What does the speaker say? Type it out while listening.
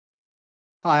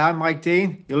Hi, I'm Mike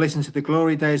Dean. You're listening to the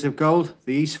Glory Days of Gold,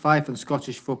 the East Fife and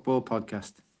Scottish Football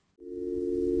Podcast.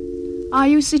 Are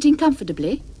you sitting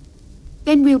comfortably?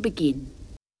 Then we'll begin.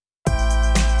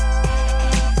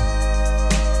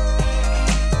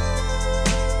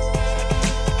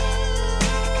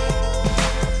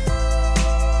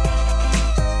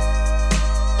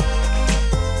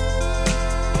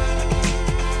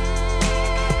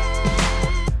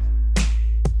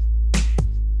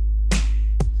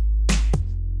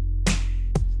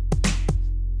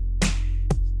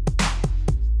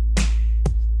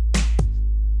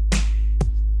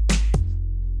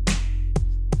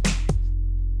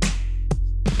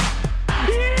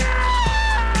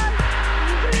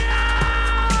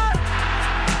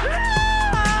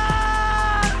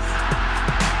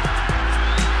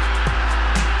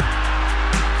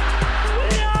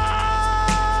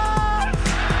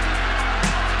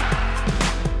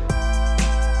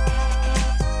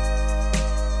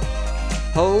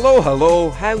 Hello,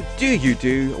 how do you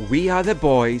do? We are the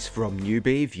boys from New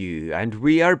Bayview, and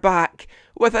we are back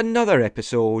with another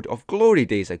episode of Glory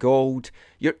Days of Gold,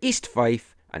 your East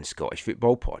Fife and Scottish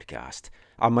Football Podcast.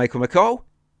 I'm Michael McCall.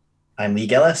 I'm Lee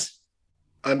Gillis.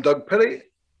 I'm Doug Perry.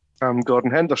 I'm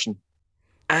Gordon Henderson.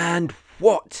 And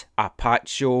what a packed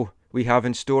show we have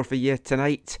in store for you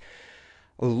tonight.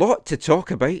 A lot to talk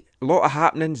about, a lot of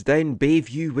happenings down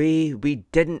Bayview Way. We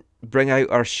didn't bring out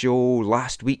our show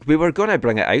last week. We were going to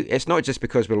bring it out. It's not just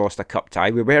because we lost a cup tie.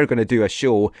 We were going to do a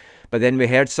show, but then we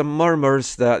heard some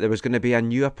murmurs that there was going to be a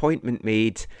new appointment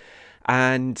made,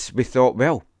 and we thought,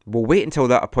 well, we'll wait until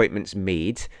that appointment's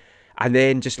made, and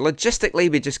then just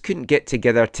logistically we just couldn't get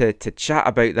together to chat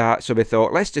about that, so we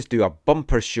thought, let's just do a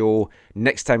bumper show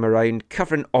next time around,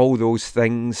 covering all those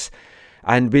things.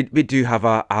 And we do have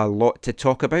a lot to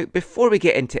talk about. Before we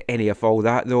get into any of all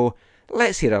that though,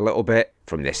 let's hear a little bit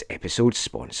from this episode's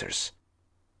sponsors.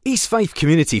 East Fife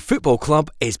Community Football Club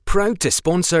is proud to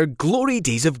sponsor Glory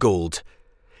Days of Gold.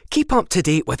 Keep up to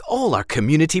date with all our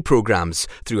community programmes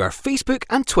through our Facebook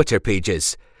and Twitter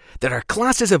pages. There are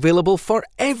classes available for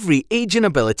every age and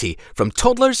ability, from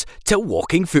toddlers to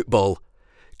walking football.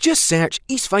 Just search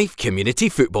East Fife Community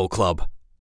Football Club.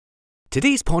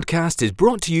 Today's podcast is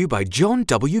brought to you by John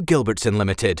W. Gilbertson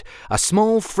Limited, a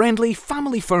small, friendly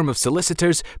family firm of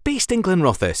solicitors based in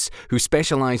Glenrothes, who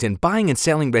specialise in buying and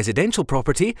selling residential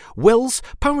property, wills,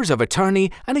 powers of attorney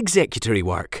and executory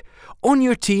work. On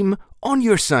your team, on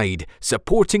your side,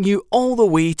 supporting you all the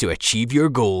way to achieve your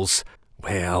goals.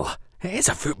 Well, it is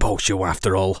a football show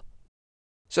after all.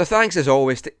 So thanks as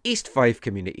always to East Fife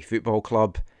Community Football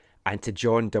Club and to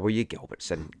John W.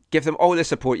 Gilbertson. Give them all the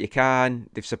support you can.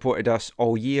 They've supported us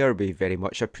all year. We very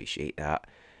much appreciate that.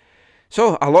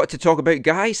 So, a lot to talk about,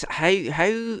 guys. How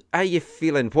are you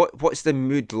feeling? What's the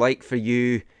mood like for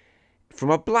you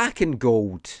from a black and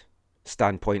gold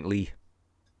standpoint, Lee?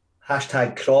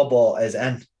 Hashtag Crawbot is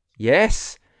in.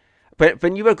 Yes. But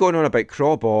when you were going on about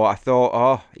Crawbot, I thought,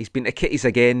 oh, he's been to Kitties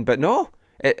again. But no,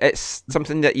 it's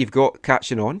something that you've got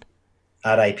catching on.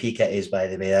 R.I.P. Kitties, by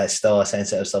the way. That's still a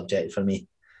sensitive subject for me.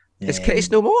 Is Kitties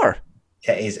no more?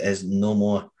 Kitties is no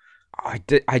more.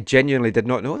 I genuinely did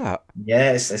not know that.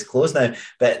 Yeah, it's closed now.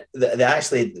 But they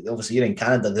actually, obviously you're in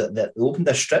Canada, they opened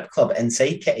a strip club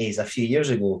inside Kitties a few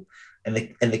years ago, and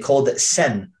they called it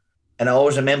Sin. And I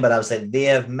always remember, I was like, they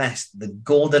have missed the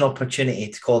golden opportunity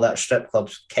to call that strip club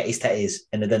Kitties Titties,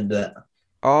 and they didn't do it.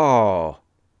 Oh.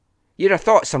 You'd have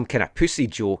thought some kind of pussy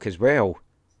joke as well.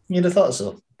 You'd have thought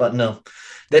so. But no,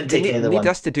 didn't take any of the one. Need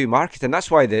us to do marketing.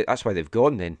 That's why they've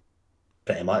gone then.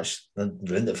 Pretty much, they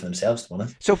ruined it for themselves, to be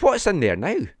honest. So what's in there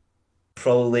now?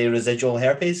 Probably residual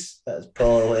herpes. That's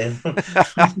probably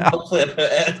about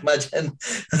it. Imagine.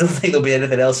 I don't think there'll be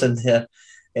anything else in there.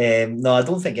 No, I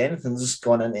don't think anything's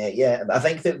gone in it yet. I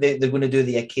think that they're going to do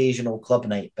the occasional club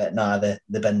night, but nah, they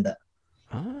binned it.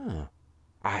 Ah,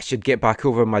 I should get back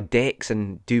over my decks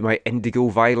and do my Indigo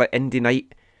Violet Indie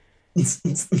night.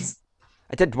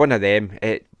 I did one of them.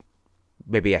 It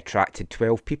maybe attracted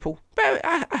 12 people, but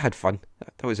I had fun.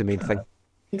 That was the main thing.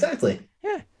 Exactly.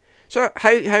 Yeah. So how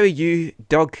are you,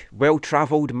 Doug?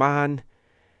 Well-travelled man.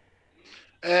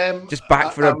 Just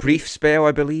back for a brief spell,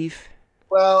 I believe.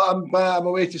 Well, I'm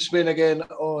away to Spain again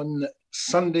on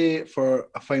Sunday for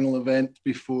a final event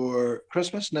before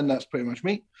Christmas, and then that's pretty much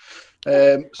me.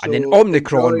 And then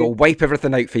Omicron will wipe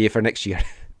everything out for you for next year.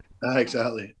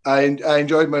 Exactly. I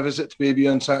enjoyed my visit to Baby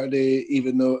on Saturday,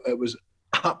 even though it was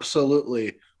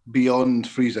absolutely beyond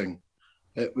freezing.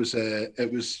 It was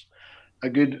a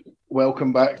good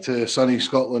welcome back to sunny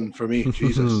Scotland for me.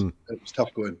 Jesus, it was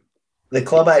tough going. The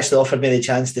club actually offered me the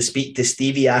chance to speak to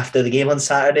Stevie after the game on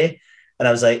Saturday, and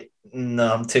I was like,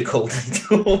 no, I'm too cold to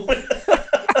go home.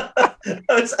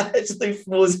 I was actually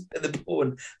frozen in the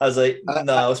bone. I was like,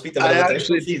 no, I'll speak to my I other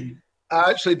actually- I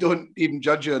actually don't even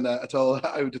judge you on that at all.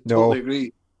 I would No. totally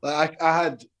agree. Like I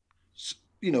had,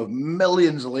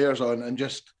 millions of layers on and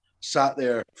just sat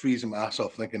there freezing my ass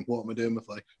off thinking, what am I doing with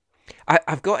life?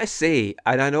 I've got to say,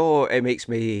 and I know it makes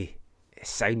me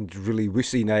sound really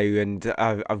wussy now, and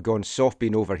I've gone soft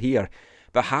being over here,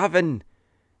 but having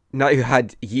now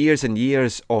had years and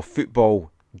years of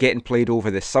football getting played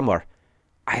over the summer,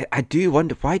 I do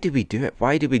wonder, why do we do it?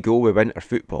 Why do we go with winter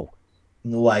football?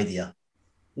 No idea.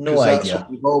 No 'Cause that's idea. what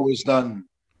we've always done.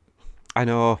 I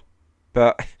know,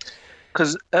 but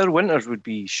Because our winters would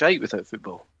be shite without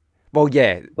football. well,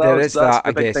 yeah, there is That's that. the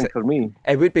I big guess thing for me.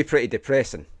 it would be pretty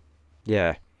depressing.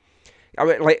 Yeah, I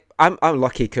mean, like I'm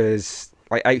lucky because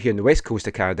like out here in the west coast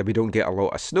of Canada, we don't get a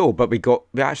lot of snow, but we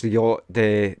actually got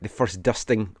the first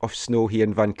dusting of snow here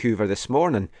in Vancouver this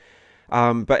morning.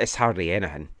 But it's hardly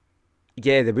anything.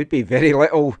 Yeah, there would be very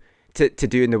little to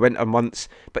do in the winter months,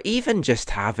 but even just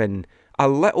having a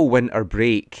little winter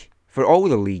break for all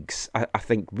the leagues, I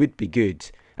think would be good,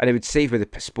 and it would save with the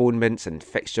postponements and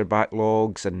fixture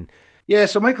backlogs and. Yeah,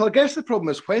 so Michael, I guess the problem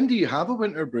is, when do you have a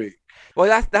winter break? Well,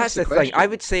 that's the the thing. question. I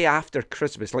would say after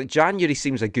Christmas, like January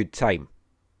seems a good time.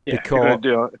 Yeah, if you're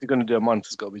going to do a month,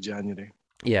 it's got to be January.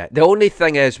 Yeah, the only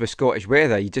thing is with Scottish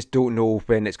weather, you just don't know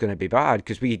when it's going to be bad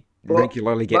because we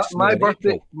regularly get snow my in birthday.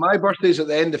 April. My birthday's at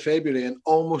the end of February, and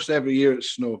almost every year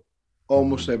it's snow.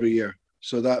 Almost every year,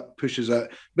 so that pushes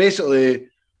that. Basically,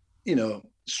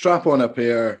 strap on a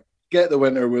pair, get the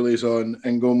winter woolies on,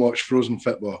 and go and watch Frozen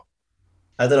football.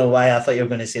 I don't know why I thought you were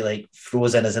going to say like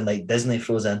Frozen as in like Disney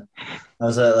Frozen. I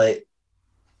was like,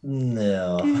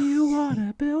 no. Do you want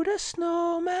to build a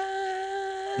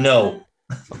snowman? No.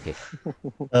 Okay.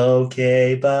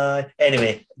 Okay, bye.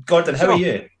 Anyway, Gordon, how So- are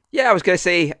you? Yeah, I was going to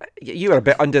say, you were a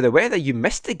bit under the weather. You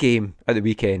missed the game at the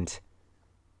weekend.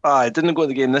 I didn't go to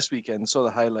the game this weekend, saw the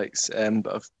highlights,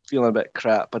 but I'm feeling a bit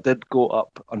crap. I did go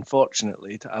up,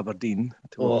 unfortunately, to Aberdeen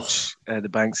to watch the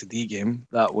Banks of D game.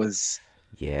 That was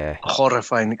Yeah. a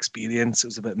horrifying experience. It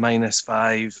was about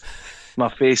 -5. My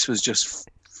face was just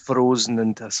frozen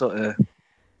into a sort of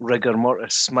rigor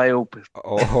mortis smile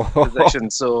Oh. position,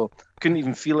 so couldn't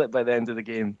even feel it by the end of the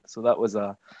game. So that was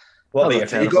a What about That your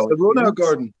was Have you terrible. got the Rona,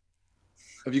 Gordon?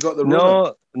 Have you got the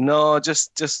Rona? no,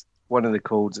 just one of the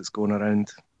colds that's going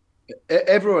around.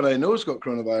 Everyone I know has got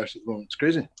coronavirus at the moment. It's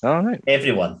crazy. All right.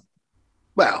 Everyone.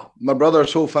 Well, my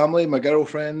brother's whole family, my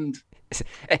girlfriend.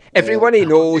 Everyone he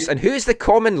knows, and who's the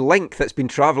common link that's been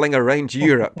travelling around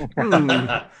Europe?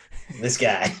 This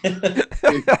guy.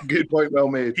 Good point, well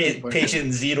made. Good point.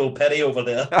 Patient Zero Perry over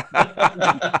there.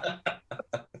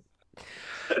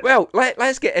 Well,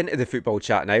 let's get into the football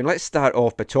chat now. And let's start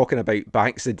off by talking about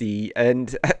Banks of D.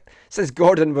 And since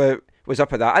Gordon was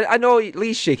up at that, I know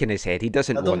Lee's shaking his head. He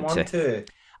doesn't I don't want want to.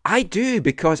 I do,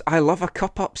 because I love a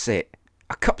cup upset.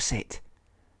 A cup set.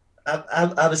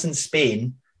 I was in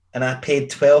Spain and I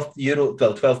paid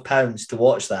 £12 to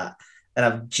watch that. And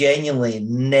I've genuinely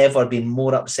never been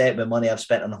more upset with money I've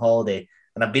spent on holiday.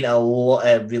 And I've been to a lot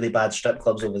of really bad strip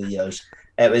clubs over the years.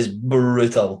 It was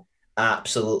brutal.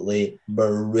 Absolutely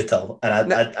brutal.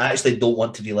 And I actually don't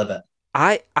want to relive it.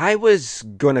 I was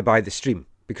going to buy the stream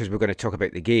because we're going to talk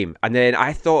about the game. And then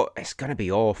I thought it's going to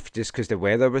be off just because the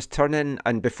weather was turning.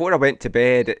 And before I went to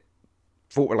bed,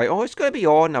 folk were like, oh, it's going to be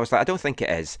on. I was like, I don't think it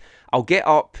is. I'll get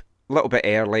up a little bit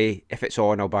early. If it's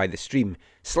on, I'll buy the stream.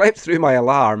 Slept through my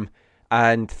alarm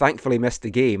and thankfully missed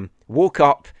the game. Woke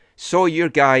up, saw your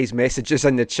guys' messages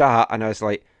in the chat, and I was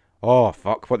like, oh,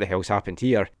 fuck, what the hell's happened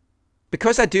here?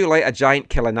 Because I do like a giant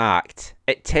killing act,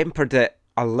 it tempered it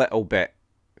a little bit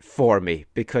for me,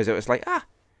 because it was like,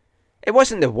 it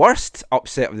wasn't the worst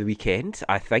upset of the weekend,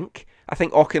 I think. I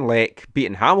think Auchinleck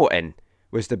beating Hamilton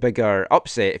was the bigger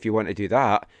upset, if you want to do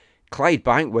that.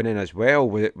 Clydebank winning as well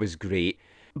was great.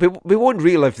 But we won't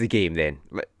relive the game then.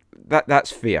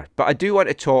 That's fair. But I do want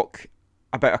to talk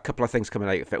about a couple of things coming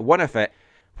out of it. One of it,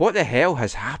 what the hell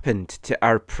has happened to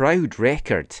our proud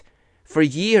record? For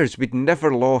years, we'd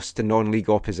never lost to non-league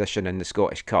opposition in the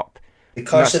Scottish Cup. The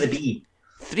curse of the bee.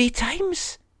 3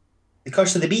 times? The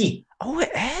curse of the bee. Oh,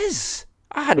 it is.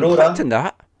 I hadn't Rhoda. clicked on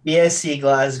that. BSC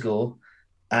Glasgow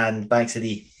and Banks of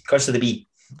D. Curse of the bee.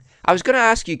 I was going to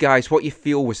ask you guys what you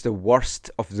feel was the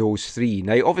worst of those 3.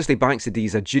 Now, obviously, Banks of D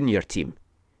is a junior team,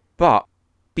 but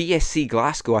BSC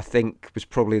Glasgow, I think, was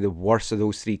probably the worst of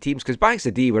those 3 teams, because Banks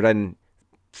of D were in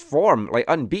form, like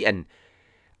unbeaten,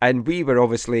 and we were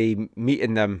obviously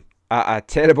meeting them at a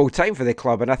terrible time for the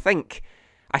club, and I think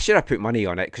I should have put money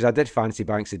on it, because I did fancy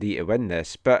Banks of D to win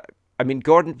this. But, I mean,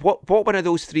 Gordon, what one of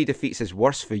those 3 defeats is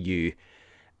worse for you?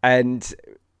 And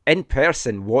in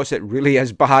person, was it really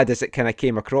as bad as it kind of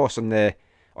came across on the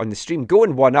stream?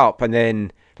 Going 1-up and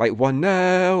then like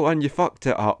 1-0 and you fucked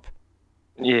it up.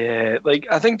 Yeah, like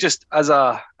I think just as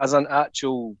an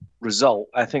actual result,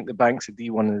 I think the Bankside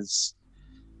one is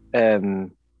no,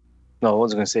 what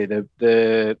was I going to say?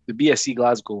 The BSC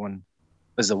Glasgow one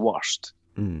is the worst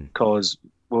because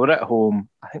we were at home.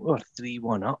 I think we were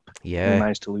 3-1 up. Yeah, we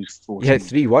managed to lose 4. Yeah,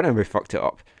 3-1 and we fucked it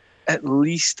up. At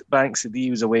least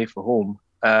Bankside was away from home,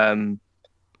 and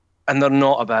they're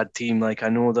not a bad team. Like I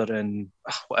know they're in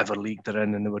whatever league they're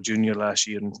in, and they were junior last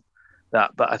year and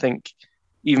that. But I think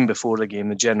even before the game,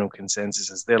 the general consensus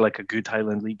is they're like a good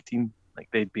Highland League team. Like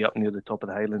they'd be up near the top of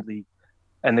the Highland League,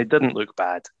 and they didn't look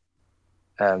bad.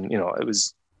 It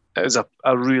was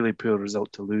a really poor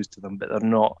result to lose to them, but they're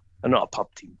not a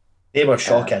pub team. They were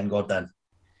shocking, Gordon.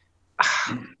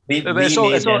 We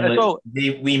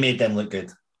made them look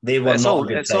good. They were not a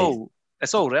good side.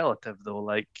 It's all relative though.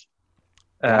 Like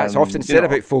that's often said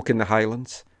about folk in the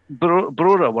Highlands.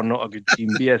 Brora were not a good team.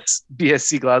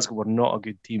 BSC Glasgow were not a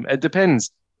good team. It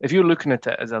depends. If you're looking at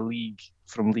it as a league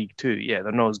from League 2, yeah,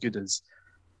 they're not as good as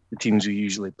the teams we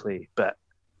usually play. But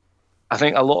I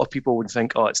think a lot of people would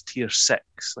think, oh, it's tier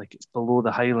 6, like it's below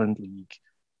the Highland League.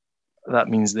 That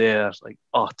means they're like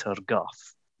utter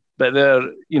guff. But they're,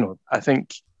 I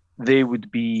think they would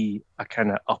be a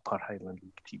kind of upper Highland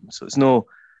League team. So it's no,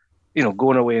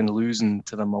 going away and losing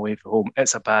to them away from home.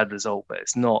 It's a bad result, but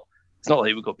it's not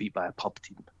like we got beat by a pub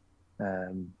team.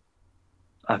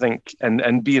 I think,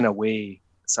 and being away,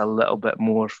 it's a little bit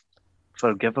more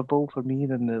forgivable for me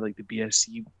than the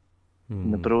BSC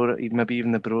and the Brora, maybe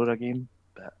even the Brora game.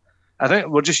 But I think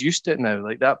we're just used to it now.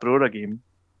 Like that Brora game,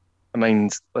 I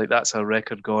mind, like that's a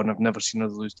record gone. I've never seen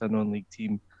us lose to a non-league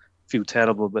team. Feel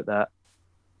terrible about that.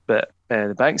 But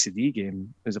the Bankside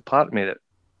game, there's a part of me that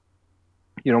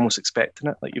you're almost expecting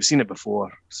it. Like you've seen it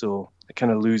before, so it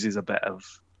kind of loses a bit of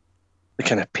the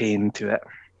kind of pain to it.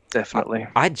 Definitely.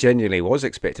 I genuinely was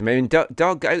expecting. I mean,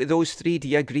 Doug, out of those 3, do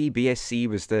you agree BSC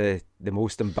was the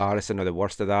most embarrassing or the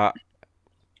worst of that?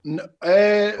 No,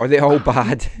 are they all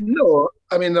bad? No,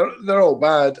 I mean they're all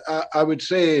bad. I would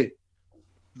say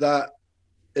that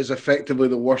is effectively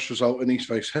the worst result in East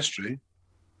Fife's history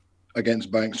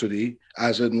against Bankside,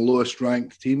 as in lowest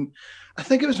ranked team. I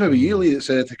think it was maybe Ely that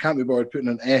said I can't be bothered putting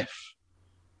an F.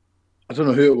 I don't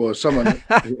know who it was. Someone,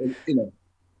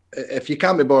 if you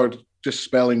can't be bothered just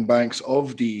spelling Banks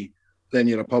of D, then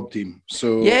you're a pub team.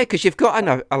 So yeah, because you've got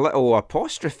a little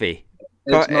apostrophe,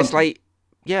 but it's like.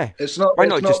 Yeah, it's not. Why it's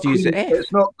not not just Queen, use the F?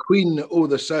 It's not Queen o'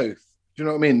 the South. Do you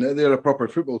know what I mean? They're a proper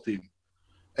football team.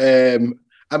 I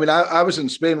mean, I was in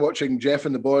Spain watching Jeff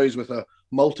and the boys with a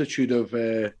multitude of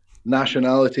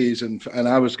nationalities, and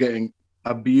I was getting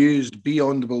abused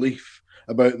beyond belief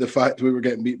about the fact we were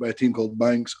getting beat by a team called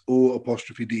Banks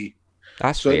O''D.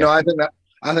 That's so. fair. No,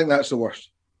 I think that's the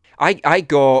worst. I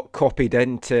got copied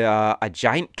into a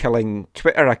giant killing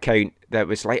Twitter account that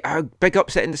was like, oh, big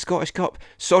upset in the Scottish Cup.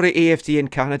 Sorry, AFD in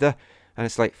Canada. And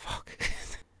it's like, fuck.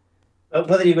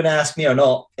 Whether you're going to ask me or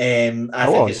not, I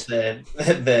think it's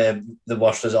the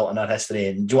worst result in our history.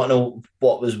 And do you want to know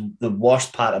what was the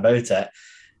worst part about it?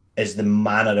 Is the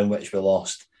manner in which we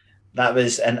lost. That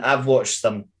was, and I've watched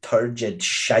some turgid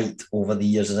shite over the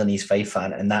years as an East Fife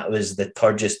fan, and that was the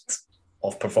turgidest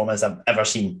of performance I've ever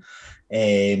seen.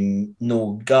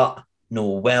 No gut, no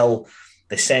will,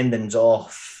 the sendings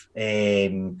off. Yeah,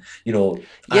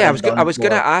 I was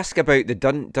going to ask about the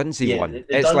Dunsey one.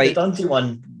 The Dunsey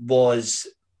one was.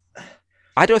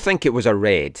 I don't think it was a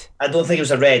red. I don't think it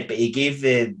was a red, but he gave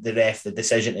the ref the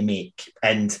decision to make,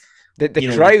 and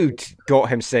the crowd got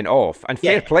him sent off. And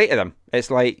fair play to them. It's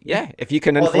like, if you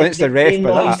can influence the ref, they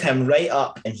noised him right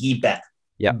up, and he bit.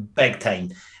 Yeah, big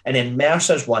time. And then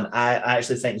Mercer's one, I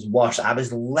actually think is worse. I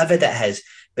was livid at his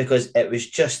because it was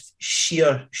just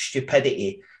sheer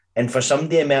stupidity. And for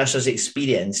somebody in Mercer's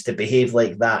experience to behave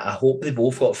like that, I hope they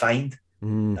both got fined.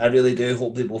 I really do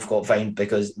hope they both got fined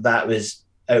because that was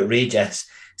outrageous.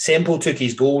 Semple took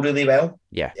his goal really well.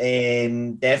 Yeah.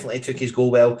 Definitely took his goal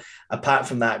well. Apart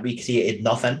from that, we created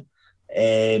nothing.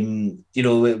 We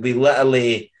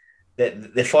literally,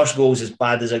 the first goal is as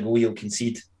bad as a goal you'll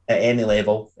concede at any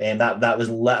level. And that was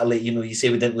literally, you say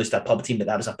we didn't lose to a pub team, but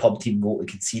that was a pub team goal to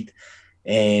concede.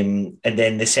 And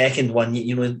then the second one,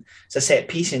 it's a set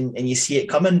piece and you see it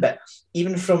coming. But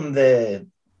even from the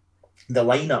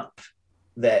lineup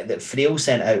that Frail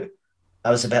sent out, I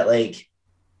was a bit like,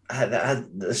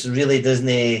 this really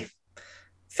doesn't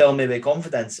fill me with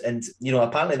confidence. And,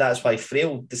 apparently that's why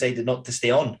Frail decided not to stay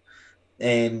on.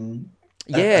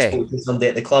 I spoke to somebody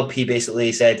at the club. He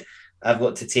basically said, I've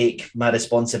got to take my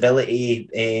responsibility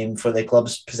for the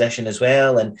club's position as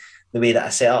well, and the way that I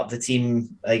set up the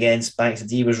team against Banks of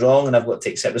D was wrong, and I've got to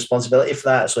accept responsibility for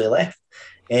that. So he left.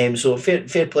 So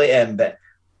fair play to him, but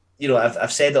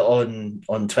I've said it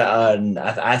on Twitter, and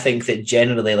I think that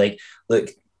generally, like, look,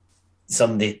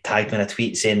 somebody tagged me in a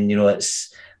tweet saying,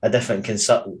 it's a different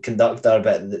conductor,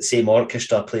 but the same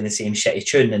orchestra playing the same shitty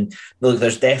tune. And look,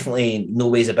 there's definitely no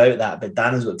ways about that. But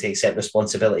Darren's got to accept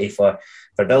responsibility for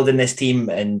building this team,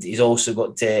 and he's also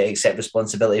got to accept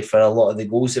responsibility for a lot of the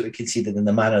goals that we conceded in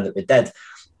the manner that we did.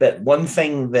 But one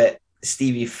thing that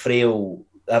Stevie Frail,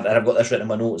 and I've got this written in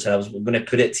my notes, and I was going to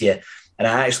put it to you, and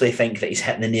I actually think that he's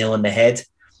hitting the nail on the head,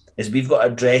 is we've got a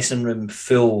dressing room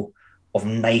full of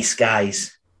nice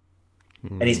guys,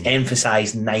 and he's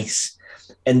emphasised nice.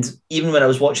 And even when I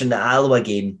was watching the Alloa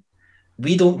game,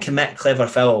 we don't commit clever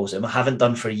fouls, and we haven't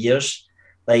done for years.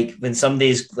 Like, when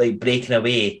somebody's like breaking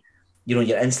away,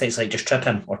 your instinct's like just trip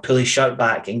him or pull his shirt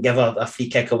back and give a free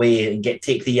kick away and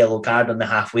take the yellow card on the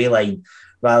halfway line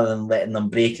rather than letting them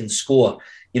break and score.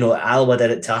 Alba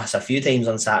did it to us a few times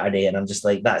on Saturday, and I'm just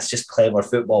like, that's just clever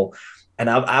football. And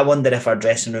I wonder if our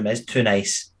dressing room is too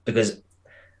nice, because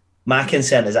my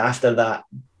concern is after that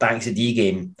Banks of D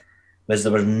game was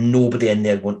there was nobody in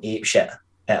there going ape shit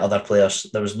at other players.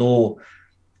 There was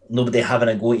nobody having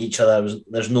a go at each other.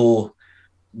 There's no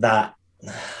that.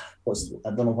 I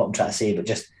don't know what I'm trying to say, but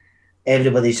just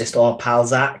everybody's just all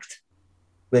pals act.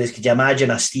 Whereas, could you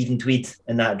imagine a Stephen Tweed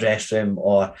in that dress room,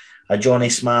 or a Johnny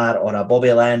Smart, or a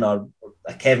Bobby Lynn, or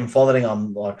a Kevin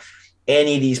Fotheringham, or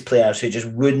any of these players who just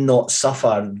would not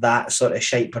suffer that sort of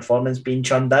shite performance being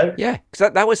churned out? Yeah,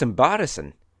 because that was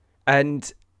embarrassing.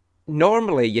 And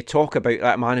normally you talk about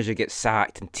that manager gets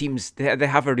sacked, and teams, they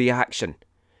have a reaction,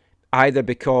 either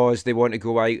because they want to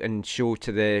go out and show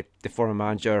to the former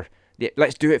manager,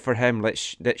 let's do it for him,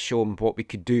 let's show him what we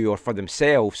could do, or for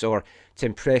themselves, or to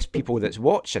impress people that's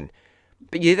watching.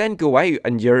 But you then go out,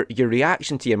 and your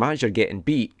reaction to your manager getting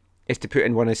beat is to put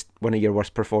in one of your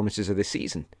worst performances of the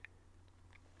season.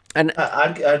 And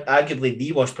arguably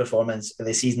the worst performance of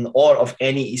the season, or of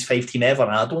any East 5 team ever,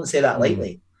 and I don't say that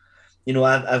lightly.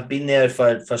 I've been there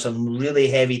for some really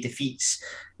heavy defeats,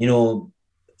 some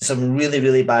really,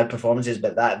 really bad performances,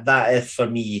 but that is, for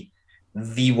me,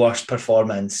 the worst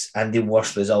performance and the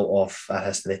worst result of our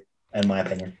history, in my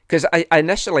opinion. Because I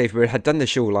initially, if we had done the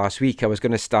show last week, I was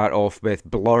going to start off with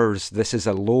Blur's "This Is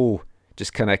a Low,"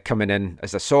 just kind of coming in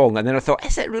as a song, and then I thought,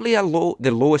 is it really a low,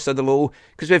 the lowest of the low?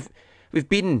 Because we've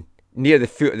been near the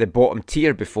foot of the bottom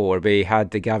tier before. We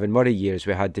had the Gavin Murray years,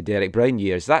 we had the Derek Brown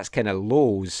years. That's kind of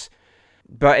lows.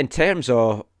 But in terms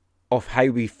of how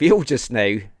we feel just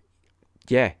now,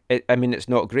 yeah, it's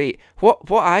not great. What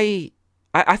I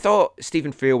thought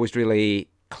Stephen Frail was really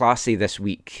classy this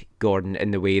week, Gordon,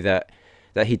 in the way that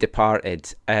he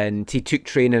departed, and he took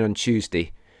training on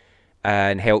Tuesday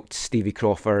and helped Stevie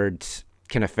Crawford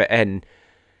kind of fit in.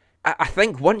 I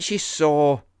think once you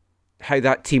saw how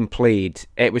that team played,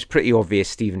 it was pretty obvious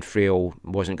Stephen Frail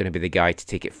wasn't going to be the guy to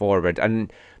take it forward.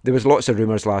 And there was lots of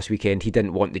rumours last weekend he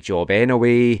didn't want the job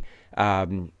anyway,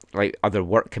 like other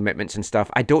work commitments and stuff.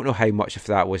 I don't know how much of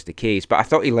that was the case, but I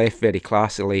thought he left very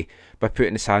classily by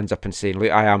putting his hands up and saying,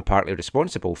 look, I am partly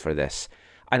responsible for this.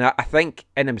 And I think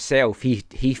in himself,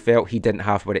 he felt he didn't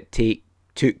have what it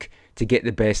took to get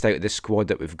the best out of the squad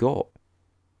that we've got.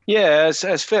 Yeah,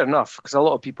 it's fair enough, because a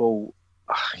lot of people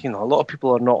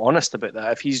are not honest about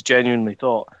that. If he's genuinely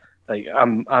thought, like,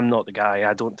 I'm not the guy,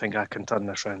 I don't think I can turn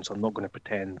this around, so I'm not going to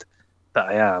pretend that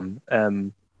I am. I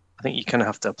think you kind of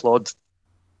have to applaud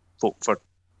folk for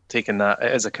taking that.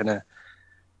 It is a kind of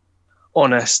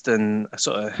honest and a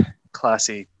sort of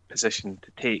classy position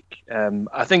to take.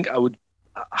 I think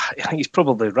he's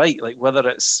probably right. Like, whether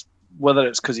it's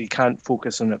because he can't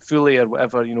focus on it fully or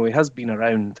whatever, he has been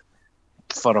around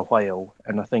for a while,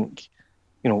 and I think,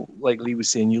 like Lee was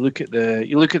saying, you look at the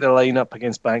lineup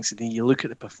against Banks of D, you look at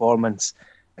the performance,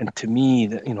 and to me,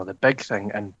 the big thing,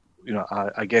 and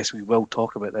I guess we will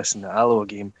talk about this in the Alloa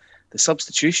game, the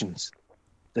substitutions.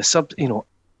 There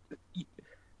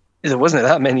wasn't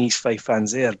that many East 5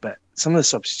 fans there, but some of the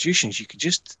substitutions, you could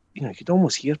just, you could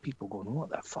almost hear people going, "What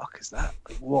the fuck is that?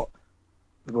 Like, what?"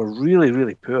 They were really,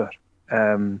 really poor.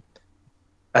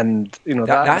 And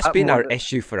that's been our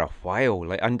issue for a while.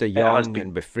 Like under Young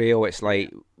and with Frail, it's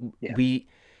like we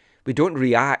don't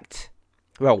react.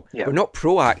 Well, we're not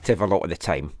proactive a lot of the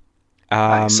time.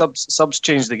 Subs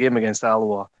changed the game against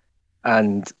Alloa,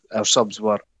 and our subs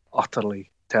were utterly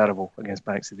terrible against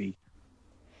Banks of D.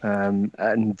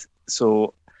 And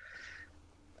so,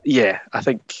 yeah, I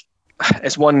think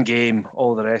it's one game,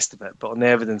 all the rest of it. But on the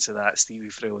evidence of that, Stevie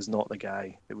Frail is not the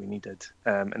guy that we needed.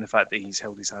 And the fact that he's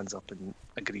held his hands up and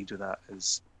agreed with that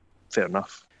is fair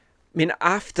enough. I mean,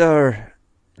 after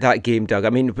that game, Doug, I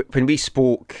mean, when we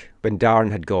spoke, when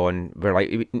Darren had gone, we're like,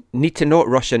 we need to not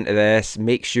rush into this,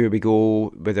 make sure we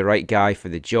go with the right guy for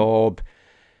the job.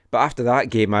 But after that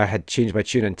game, I had changed my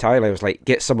tune entirely. I was like,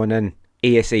 get someone in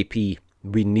ASAP.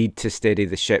 We need to steady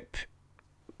the ship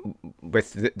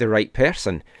with the right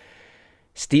person.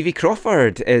 Stevie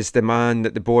Crawford is the man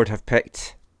that the board have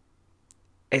picked.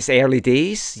 It's early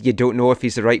days. You don't know if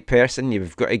he's the right person.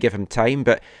 You've got to give him time.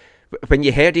 But when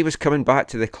you heard he was coming back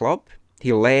to the club,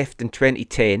 he left in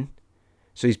 2010.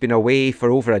 So he's been away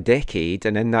for over a decade.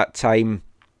 And in that time,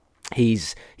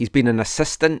 he's been an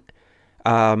assistant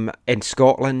in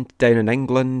Scotland, down in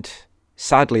England,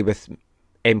 sadly with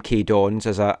MK Dons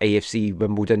as a AFC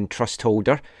Wimbledon trust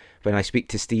holder. When I speak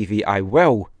to Stevie, I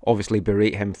will obviously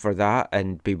berate him for that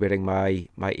and be wearing my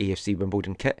AFC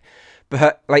Wimbledon kit.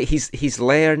 But like he's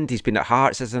learned, he's been at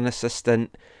Hearts as an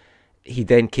assistant. He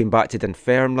then came back to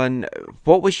Dunfermline.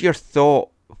 What was your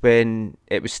thought when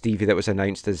it was Stevie that was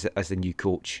announced as the new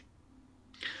coach?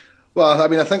 Well, I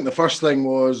mean, I think the first thing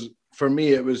was, for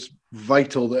me, it was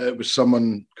vital that it was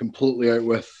someone completely out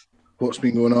with what's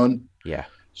been going on. Yeah.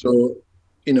 So,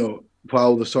 you know,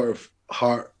 while the sort of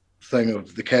heart thing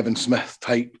of the Kevin Smith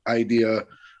type idea,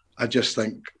 I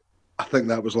think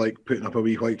that was like putting up a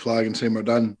wee white flag and saying we're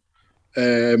done.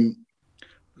 To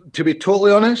be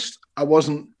totally honest, I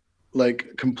wasn't like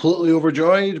completely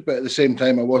overjoyed, but at the same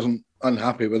time, I wasn't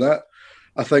unhappy with that.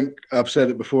 I think I've said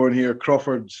it before in here,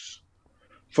 Crawford's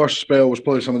first spell was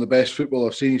probably some of the best football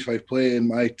I've seen East Fife play in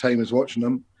my time as watching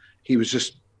him. We were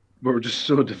just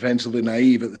so defensively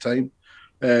naive at the time.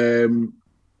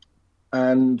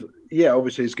 And yeah,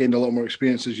 obviously he's gained a lot more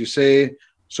experience, as you say.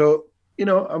 So, you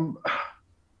know,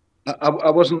 I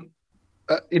wasn't,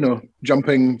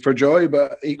 jumping for joy,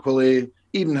 but equally,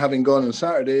 even having gone on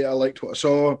Saturday, I liked what I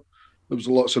saw. There was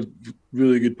lots of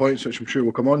really good points, which I'm sure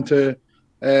we'll come on to.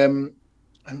 And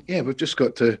yeah, we've just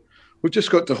got to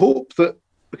hope that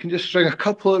we can just string a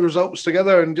couple of results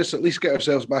together and just at least get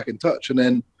ourselves back in touch, and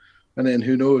then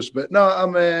who knows. But no,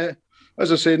 I'm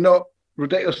as I say, not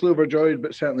ridiculously overjoyed,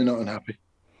 but certainly not unhappy.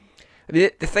 The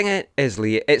thing is,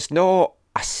 Lee, it's not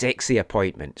a sexy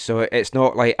appointment. So it's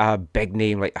not like a big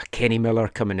name like a Kenny Miller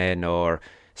coming in or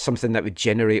something that would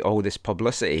generate all this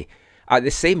publicity. At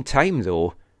the same time,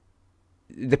 though,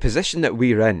 the position that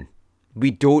we're in,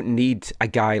 we don't need a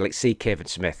guy like, say, Kevin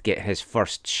Smith getting his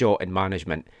first shot in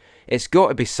management. It's got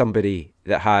to be somebody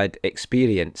that had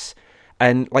experience.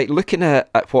 And like looking at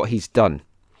what he's done,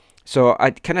 so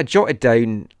I kind of jotted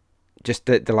down just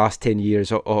the last 10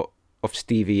 years of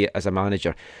Stevie as a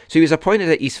manager. So he was appointed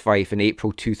at East Fife in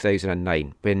April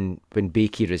 2009 when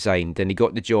Bakey resigned, and he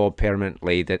got the job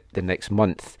permanently the next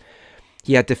month.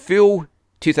 He had the full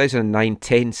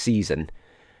 2009-10 season,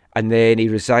 and then he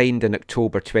resigned in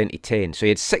October 2010. So he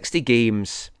had 60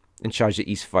 games in charge at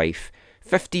East Fife,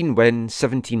 15 wins,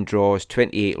 17 draws,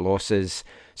 28 losses.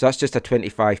 So that's just a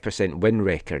 25% win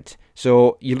record.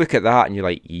 So you look at that and you're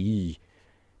like,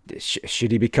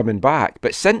 should he be coming back?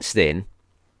 But since then,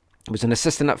 he was an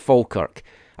assistant at Falkirk,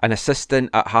 an assistant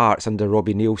at Hearts under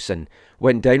Robbie Neilson,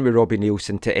 went down with Robbie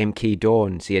Neilson to MK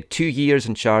Dons. He had 2 years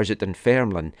in charge at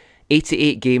Dunfermline,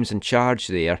 88 games in charge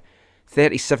there,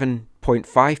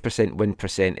 37.5% win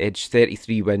percentage,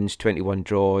 33 wins, 21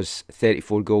 draws,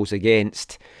 34 goals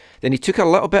against. Then he took a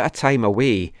little bit of time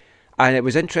away, and it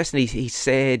was interesting, he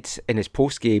said in his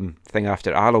post-game thing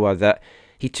after Alloa that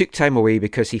he took time away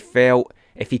because he felt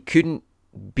if he couldn't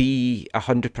be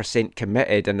 100%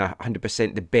 committed and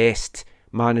 100% the best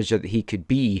manager that he could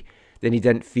be, then he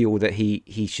didn't feel that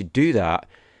he should do that.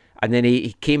 And then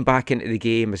he came back into the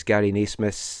game as Gary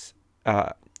Naismith's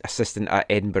assistant at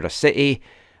Edinburgh City,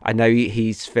 and now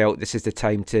he's felt this is the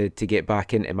time to get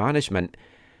back into management.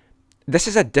 This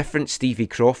is a different Stevie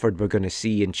Crawford we're going to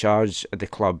see in charge of the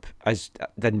club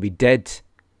than we did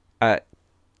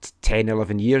 10,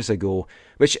 11 years ago,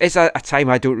 which is a time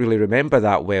I don't really remember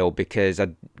that well because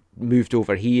I'd moved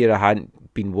over here. I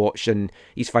hadn't been watching.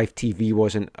 East Fife TV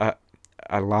wasn't a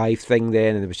live thing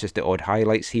then, and there was just the odd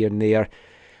highlights here and there.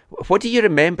 What do you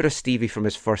remember of Stevie from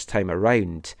his first time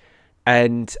around,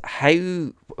 and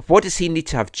what does he need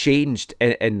to have changed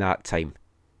in that time?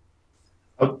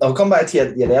 I'll come back to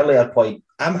your earlier point.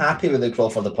 I'm happy with the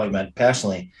Crawford appointment,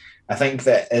 personally. I think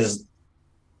that as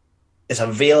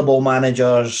available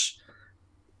managers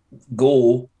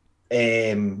go,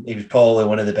 he was probably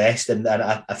one of the best. And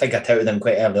I think I touted him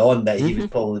quite early on that he would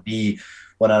probably be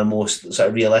one of the most sort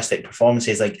of realistic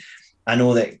performances. Like, I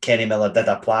know that Kenny Miller did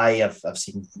apply. I've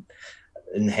seen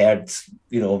and heard,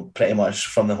 pretty much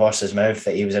from the horse's mouth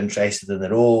that he was interested in the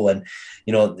role. And,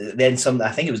 then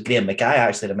I think it was Graham Mackay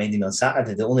actually reminded me on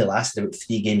Saturday, they only lasted about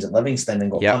 3 games at Livingston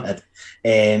and got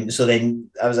punted. So then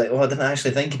I was like, I didn't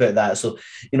actually think about that. So,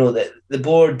 the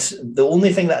board, the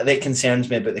only thing that concerns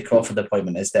me about the Crawford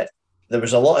appointment is that there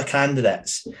was a lot of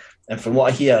candidates. And from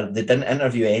what I hear, they didn't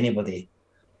interview anybody.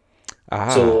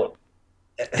 So...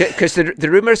 Because the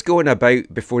rumours going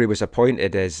about before he was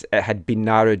appointed is it had been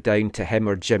narrowed down to him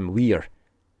or Jim Weir.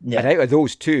 Yeah. And out of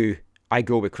those two, I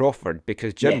go with Crawford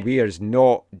because Jim Weir's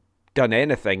not done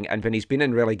anything. And when he's been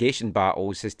in relegation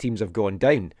battles, his teams have gone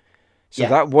down. So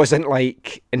that wasn't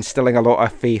like instilling a lot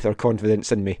of faith or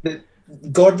confidence in me.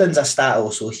 Gordon's a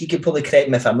stat, so he could probably correct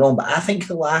me if I'm wrong. But I think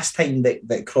the last time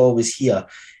that Craw was here,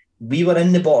 we were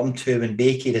in the bottom 2 when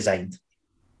Bakey resigned.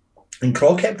 And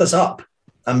Craw kept us up.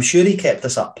 I'm sure he kept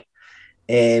us up.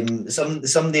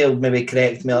 Somebody will maybe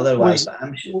correct me otherwise. But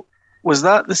I'm sure. Was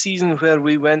that the season where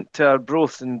we went to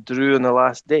Arbroath and drew on the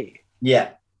last day? Yeah.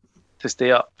 To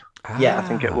stay up? Yeah. I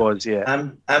think it was, yeah.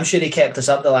 I'm sure he kept us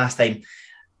up the last time.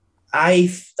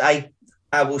 I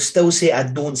will still say I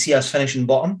don't see us finishing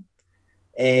bottom.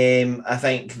 I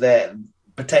think that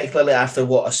particularly after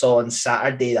what I saw on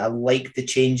Saturday, I like the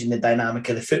change in the dynamic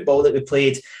of the football that we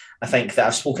played. I think that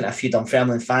I've spoken to a few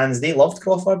Dunfermline fans. They loved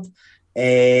Crawford.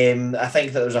 I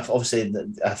think that there was obviously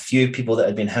a few people that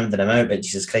had been hounding him out, but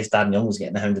Jesus Christ, Darren Young was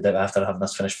getting hounded out after having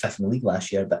us finish 5th in the league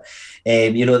last year. But,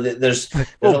 there's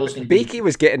Bakey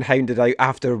was getting hounded out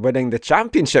after winning the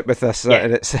championship with us.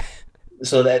 And it's...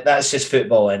 So that's just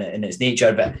football in its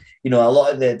nature. But, a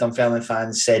lot of the Dunfermline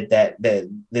fans said that they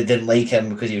didn't like him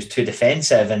because he was too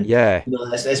defensive. And,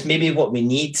 that's maybe what we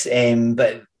need.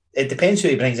 But it depends who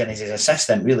he brings in as his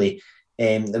assistant, really.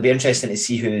 It'll be interesting to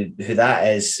see who that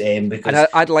is. Because and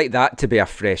I'd like that to be a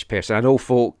fresh person. I know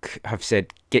folk have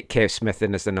said get Kev Smith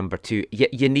in as the number 2.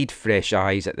 You need fresh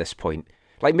eyes at this point.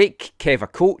 Like, make Kev a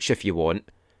coach if you want,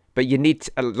 but you need,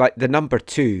 like, the number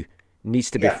 2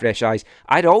 needs to be fresh eyes.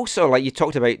 I'd also, like, you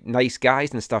talked about nice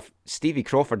guys and stuff. Stevie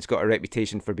Crawford's got a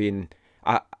reputation for being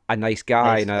a nice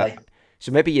guy.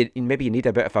 So maybe you need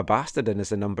a bit of a bastard in as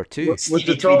the number 2.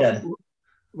 Stevie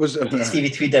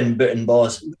Tweeden, Button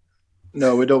Boss.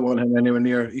 No, we don't want him anywhere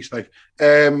near East Life.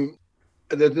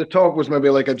 The talk was maybe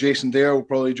like a Jason Dare will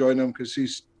probably join him because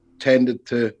he's tended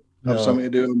to have something to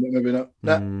do, but maybe not.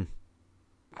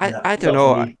 I don't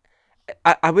know.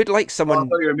 I would like someone. I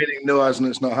thought you were meaning no, as in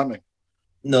it's not happening.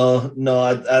 No,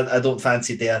 I don't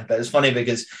fancy Dare. But it's funny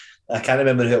because I can't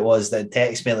remember who it was that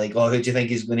texted me like, who do you think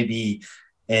he's going to be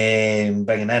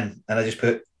bringing in? And I just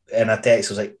put in a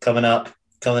text, I was like, coming up.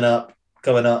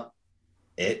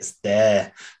 It's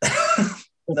there.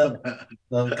 no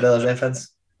Grillers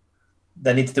reference.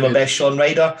 I need to do my best Sean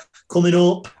Ryder. Coming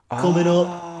up.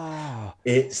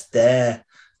 It's there.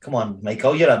 Come on,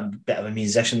 Michael, you're a bit of a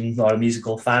musician or a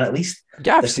musical fan at least.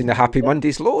 Yeah, I've seen the Happy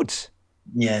Mondays loads.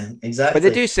 Yeah, exactly. But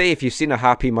they do say if you've seen a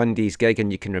Happy Mondays gig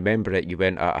and you can remember it, you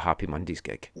went at a Happy Mondays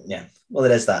gig. Yeah, well,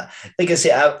 there is that. Like I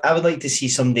say, I would like to see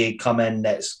somebody come in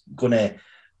that's going to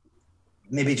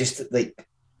maybe just like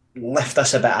lift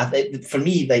us a bit. For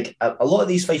me, like a lot of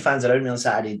these Fife fans around me on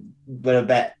Saturday were a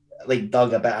bit like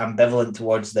Doug, a bit ambivalent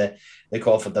towards the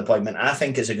Crawford appointment. I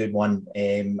think it's a good one.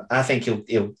 I think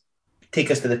he'll take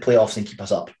us to the playoffs and keep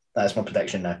us up. That's my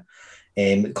prediction now.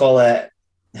 Call it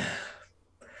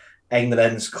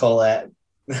ignorance, call it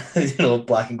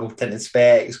black and gold tinted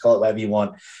specs, call it whatever you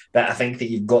want. But I think that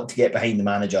you've got to get behind the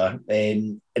manager.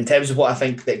 In terms of what I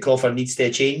think that Crawford needs to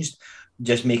have changed,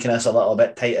 just making us a little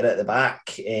bit tighter at the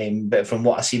back. But from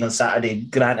what I've seen on Saturday,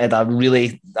 granted,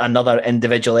 another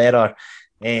individual error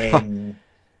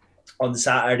on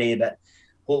Saturday, but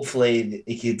hopefully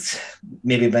he could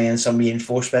maybe bring in some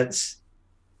reinforcements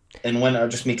in winter,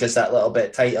 just make us that little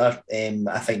bit tighter.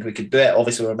 I think we could do it.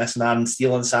 Obviously, we were missing Aaron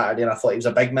Steele on Saturday, and I thought he was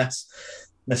a big miss.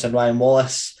 Missing Ryan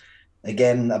Wallace,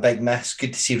 again, a big miss.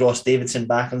 Good to see Ross Davidson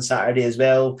back on Saturday as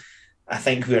well. I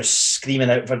think we're screaming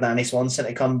out for Danny Swanson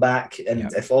to come back,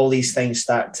 and if all these things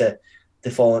start to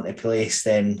fall into place,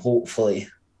 then hopefully,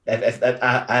 if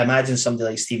I imagine somebody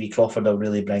like Stevie Crawford will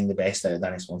really bring the best out of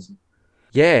Danny Swanson.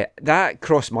 Yeah, that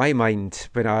crossed my mind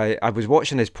when I was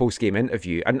watching his post-game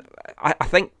interview, and I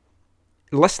think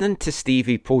listening to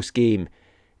Stevie post-game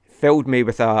filled me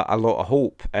with a lot of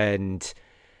hope. And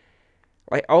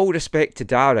like, all respect to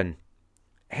Darren,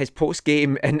 his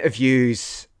post-game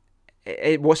interviews,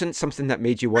 it wasn't something that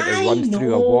made you want to run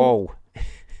through a wall.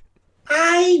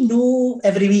 I know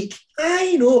every week.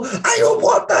 I know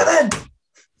what that is.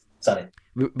 Sorry.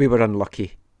 We were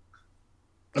unlucky.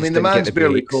 I mean, the man's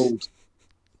barely cold.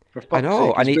 For fuck's I know,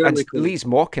 sake, and, he's and barely close. Lee's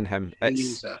mocking him. It's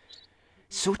Jesus.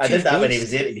 so I did that when he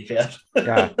two-faced. was there, to be fair.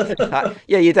 Yeah,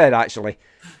 yeah, you did actually.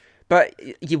 But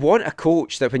you want a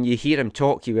coach that when you hear him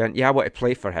talk, you went, "Yeah, I want to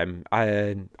play for him.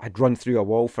 I'd run through a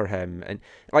wall for him." And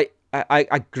like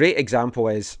a great example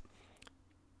is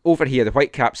over here, the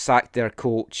Whitecaps sacked their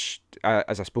coach,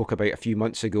 as I spoke about a few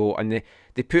months ago, and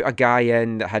they put a guy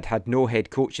in that had no head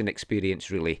coaching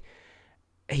experience really.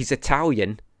 He's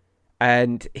Italian,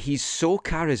 and he's so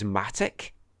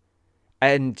charismatic,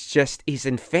 and just he's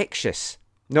infectious.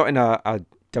 Not in a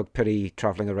Doug Perry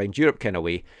travelling around Europe kind of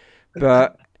way,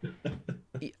 but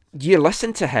you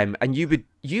listen to him and you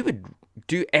would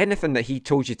do anything that he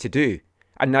told you to do.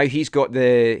 And now he's got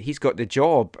the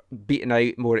job beating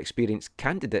out more experienced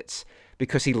candidates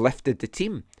because he lifted the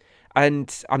team.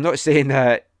 And I'm not saying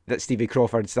that Stevie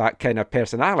Crawford's that kind of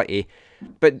personality,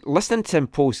 but listening to him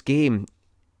post game,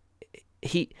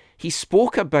 he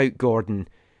spoke about Gordon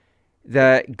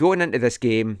that going into this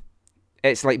game,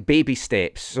 it's like baby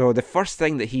steps. So the first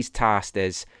thing that he's tasked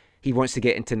is he wants to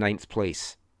get into 9th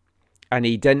place. And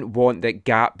he didn't want the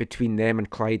gap between them and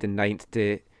Clyde in 9th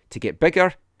to get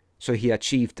bigger. So he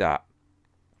achieved that.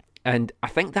 And I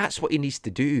think that's what he needs to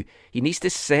do. He needs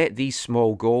to set these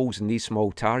small goals and these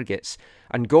small targets.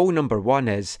 And goal number 1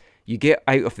 is you get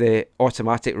out of the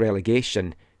automatic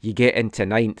relegation, you get into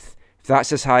 9th. If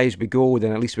that's as high as we go,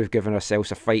 then at least we've given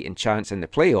ourselves a fighting chance in the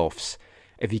playoffs.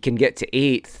 If you can get to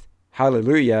 8th,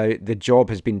 hallelujah, the job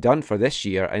has been done for this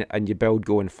year, and you build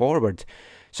going forward.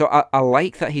 So I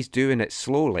like that he's doing it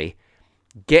slowly.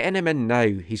 Getting him in now,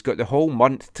 he's got the whole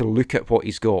month to look at what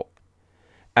he's got.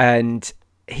 And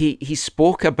he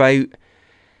spoke about,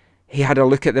 he had a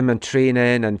look at them in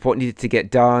training and what needed to get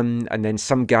done, and then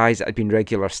some guys that had been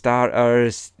regular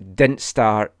starters didn't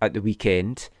start at the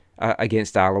weekend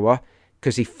against Alloa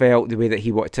because he felt the way that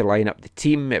he wanted to line up the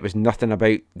team, it was nothing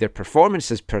about their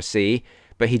performances per se,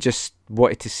 but he just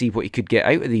wanted to see what he could get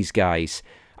out of these guys.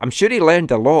 I'm sure he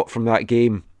learned a lot from that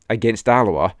game against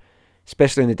Alloa,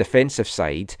 especially on the defensive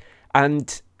side.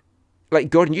 And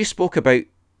like Gordon, you spoke about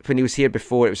when he was here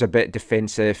before, it was a bit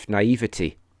defensive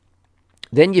naivety.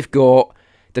 Then you've got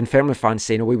Dunfermline fans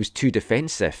saying, oh, he was too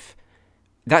defensive.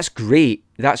 That's great.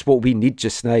 That's what we need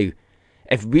just now.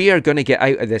 If we are going to get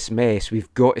out of this mess,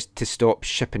 we've got to stop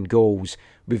shipping goals.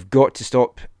 We've got to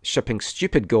stop shipping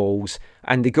stupid goals.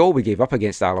 And the goal we gave up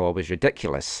against Alloa was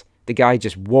ridiculous. The guy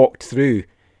just walked through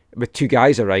with 2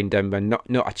 guys around him and not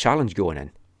a challenge going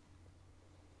in.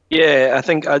 Yeah, I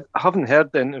think I haven't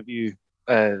heard the interview,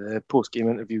 the post-game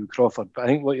interview with Crawford, but I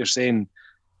think what you're saying,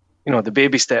 the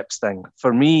baby steps thing,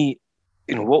 for me,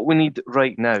 what we need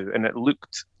right now, and it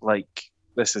looked like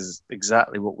this is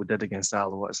exactly what we did against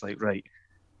Alloa. It's like, right,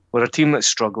 we're a team that's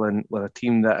struggling, we're a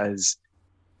team that is,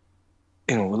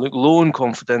 we look low in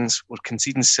confidence, we're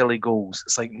conceding silly goals.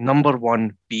 It's like, number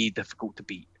 1, be difficult to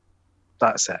beat.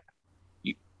 That's it.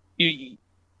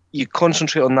 You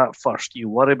concentrate on that first. You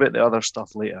worry about the other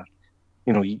stuff later.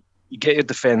 You get your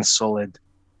defence solid.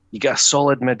 You get a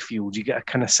solid midfield. You get a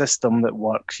kind of system that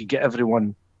works. You get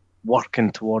everyone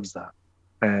working towards that.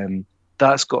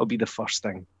 That's got to be the first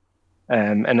thing.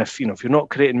 And if you're not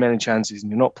creating many chances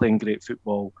and you're not playing great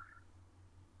football,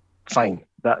 fine.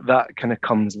 That kind of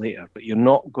comes later. But you're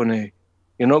not going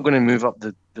to move up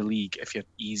the league if you're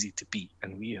easy to beat.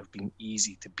 And we have been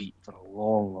easy to beat for a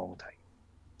long, long time.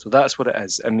 So that's what it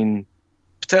is. I mean,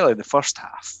 particularly the first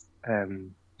half,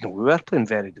 we were playing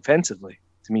very defensively,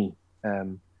 to me.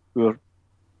 We were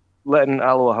letting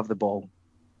Alloa have the ball.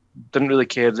 Didn't really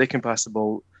care. They can pass the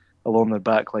ball along their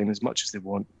back line as much as they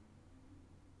want.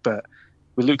 But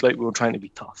we looked like we were trying to be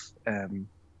tough. And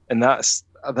that's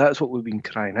what we've been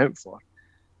crying out for.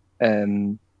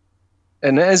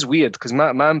 And it is weird, because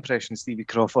my impression of Stevie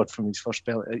Crawford from his first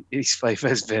spell at East Fife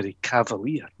is very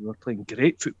cavalier. We were playing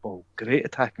great football, great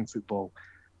attacking football,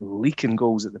 leaking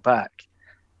goals at the back.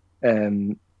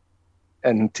 And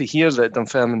to hear that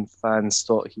Dunfermline fans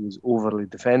thought he was overly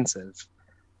defensive,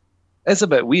 it's a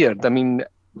bit weird. I mean,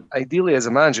 ideally as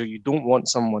a manager, you don't want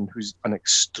someone who's an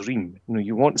extreme.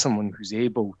 You want someone who's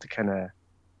able to kind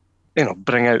of,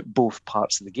 bring out both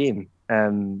parts of the game.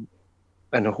 And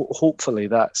hopefully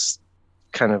that's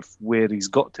kind of where he's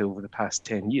got to over the past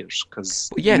 10 years. Because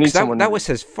that was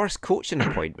his first coaching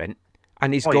appointment,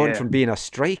 and he's gone from being a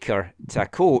striker to a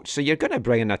coach, so you're going to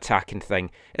bring an attacking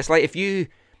thing. It's like if you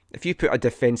put a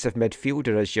defensive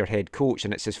midfielder as your head coach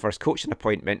and it's his first coaching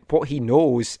appointment, what he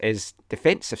knows is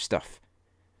defensive stuff.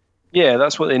 Yeah,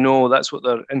 that's what they know, that's what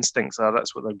their instincts are,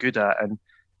 that's what they're good at. And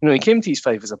he came to East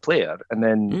Fife as a player and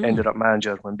then ended up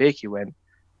manager when Bakey went.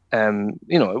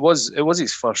 It was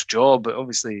his first job, but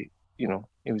obviously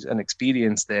he was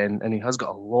inexperienced then, and he has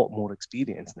got a lot more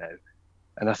experience now.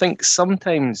 And I think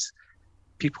sometimes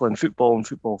people in football and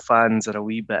football fans are a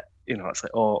wee bit, it's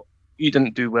like, oh, you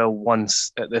didn't do well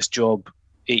once at this job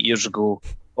 8 years ago.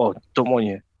 Oh, don't want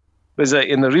you. But it's like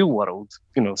in the real world,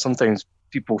 sometimes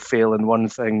people fail in one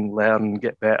thing, learn,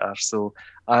 get better. So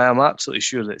I am absolutely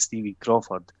sure that Stevie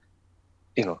Crawford,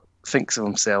 thinks of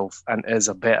himself and is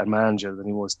a better manager than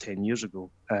he was 10 years ago.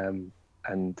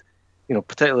 And,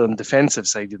 particularly on the defensive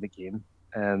side of the game,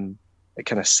 it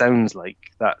kind of sounds like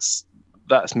that's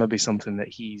maybe something that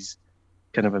he's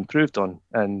kind of improved on.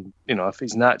 And, if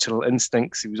his natural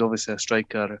instincts, he was obviously a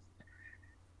striker.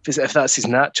 If that's his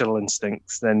natural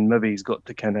instincts, then maybe he's got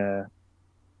to kind of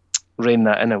rein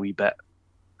that in a wee bit.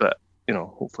 But,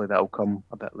 hopefully that'll come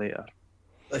a bit later.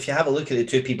 If you have a look at the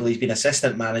two people he's been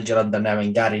assistant manager under now,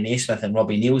 in Gary Naismith and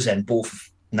Robbie Nielsen,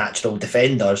 both natural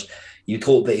defenders, you'd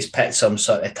hope that he's picked some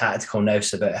sort of tactical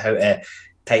nous about how to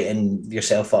tighten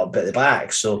yourself up at the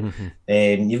back. So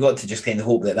you've got to just kind of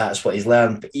hope that that's what he's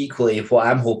learned. But equally, what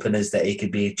I'm hoping is that he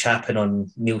could be chapping on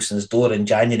Nielsen's door in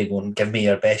January going, give me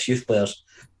your best youth players.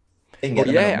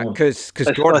 Because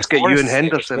let's get Ewan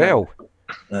Henderson well.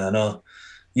 I know.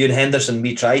 Ewan Henderson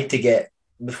we tried to get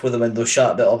before the window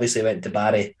shut, but obviously went to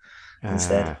Barry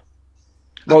instead.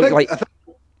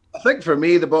 I think for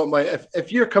me, the bottom line,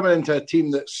 if you're coming into a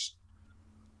team that's,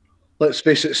 let's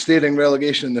face it, staring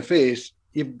relegation in the face,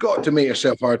 you've got to make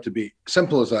yourself hard to beat.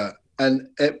 Simple as that. And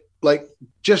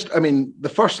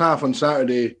the first half on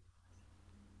Saturday,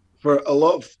 for a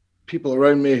lot of people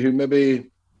around me who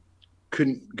maybe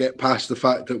couldn't get past the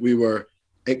fact that we were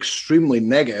extremely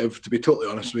negative, to be totally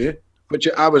honest with you, which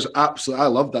I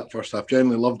loved that first half,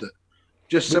 genuinely loved it.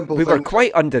 Just simple. We were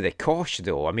quite under the cosh,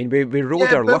 though. I mean, we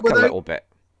rode our luck a little bit.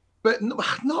 But no,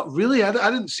 not really. I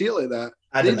didn't see it like that.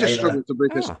 They just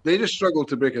struggled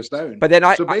to break us down. But then,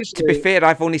 to be fair,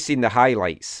 I've only seen the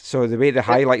highlights. So the way the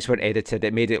highlights were edited,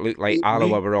 it made it look like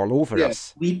Alloa were all over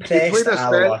us. We pressed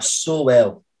Alloa so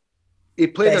well. He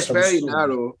played us very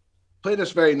narrow.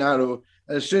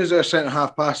 And as soon as our centre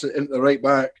half passed it into the right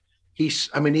back,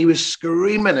 he was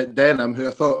screaming at Denham, who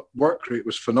I thought work rate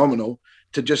was phenomenal,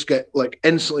 to just get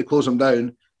instantly close him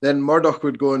down. Then Murdoch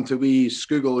would go into wee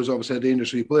Skugel, who's obviously a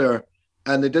dangerous wee player,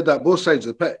 and they did that both sides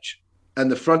of the pitch.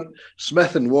 And the front,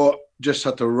 Smith and Watt just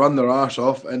had to run their arse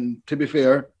off. And to be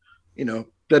fair,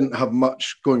 didn't have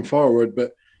much going forward,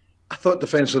 but I thought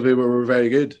defensively we were very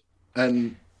good.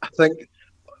 And I think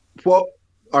what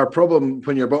our problem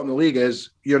when you're bottom of the league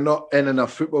is you're not in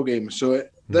enough football games. So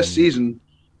this season,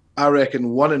 I reckon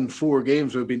 1 in 4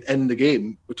 games we've been in the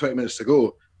game with 20 minutes to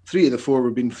go. 3 of the 4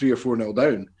 we've been 3 or 4-0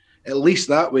 down. At least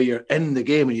that way you're in the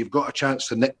game and you've got a chance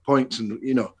to nick points, and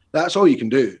that's all you can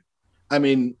do. I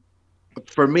mean,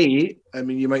 for me,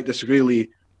 you might disagree, Lee.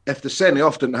 If the sending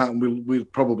off didn't happen,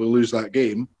 we'd probably lose that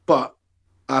game. But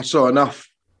I saw enough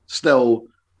still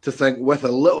to think with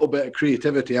a little bit of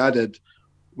creativity added,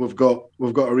 we've got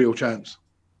a real chance.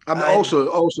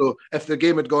 Also, if the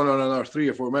game had gone on another 3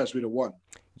 or 4 minutes, we'd have won.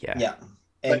 Yeah.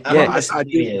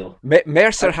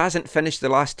 Mercer hasn't finished the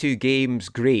last 2 games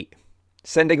great.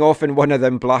 Sending off in one of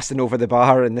them, blasting over the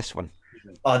bar in this one.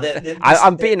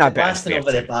 I'm being a bit blasting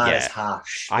over the bar is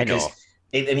harsh. I know.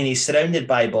 He's surrounded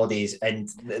by bodies, and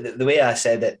the way I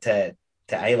said it to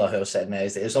Isla, who was sitting there,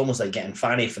 is that it was almost like getting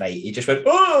fanny fright. He just went,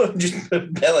 oh, just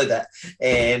bellowed it.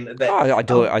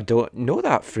 I don't know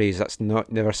that phrase. That's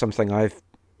never something I've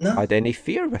had any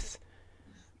fear with.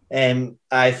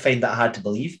 I find that hard to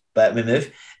believe, but we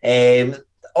move.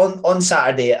 On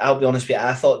Saturday, I'll be honest with you,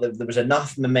 I thought that there was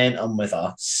enough momentum with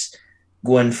us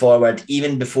going forward,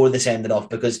 even before the sending off,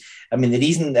 because, the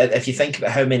reason, if you think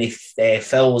about how many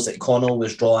fouls that Connell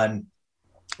was drawing,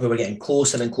 we were getting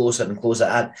closer and closer and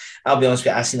closer. I'll be honest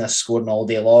with you, I've seen us scoring all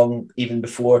day long, even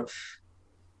before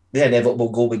the inevitable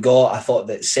goal we got. I thought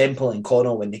that Semple and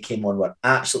Connell, when they came on, were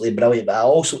absolutely brilliant, but I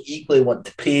also equally want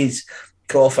to praise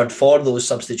Crawford for those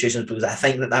substitutions, because I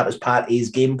think that was part of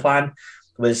his game plan,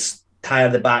 was tire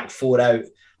the back 4 out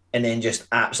and then just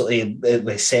absolutely,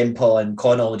 with Semple and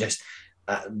Connell, just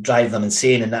drive them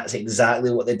insane, and that's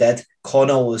exactly what they did.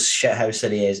 Connell's shithouse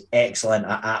that he is excellent.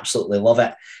 I absolutely love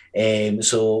it.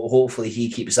 So hopefully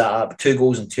he keeps that up. 2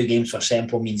 goals in 2 games for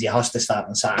Semple means he has to start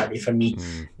on Saturday for me.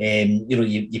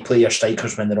 You play your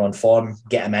strikers when they're on form,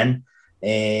 get him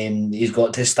in. He's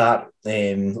got to start,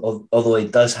 although he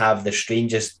does have the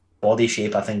strangest body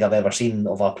shape I think I've ever seen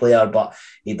of a player, but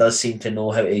he does seem to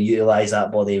know how to utilise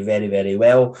that body very, very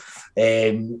well.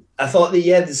 I thought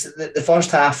that, the first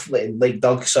half, like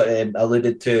Doug sort of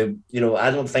alluded to,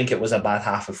 I don't think it was a bad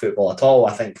half of football at all.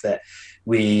 I think that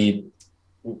we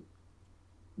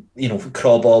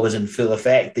Craw ball was in full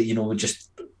effect, that, we just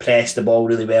pressed the ball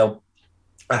really well.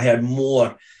 I heard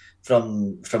more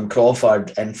from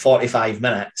Crawford in 45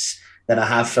 minutes than I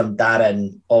have from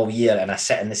Darren all year, and I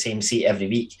sit in the same seat every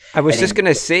week. I was just going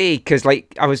to say, because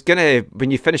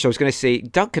when you finish, I was going to say,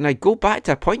 Doug, can I go back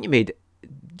to a point you made?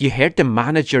 You heard the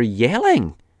manager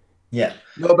yelling. Yeah.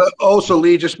 No, but also,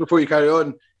 Lee, just before you carry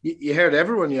on, you heard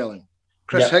everyone yelling.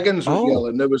 Chris Higgins was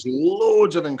yelling. There was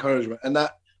loads of encouragement. And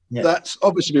that's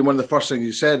obviously been one of the first things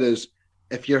you said is,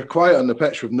 if you're quiet on the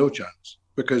pitch, we've no chance.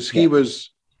 Because he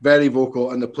was very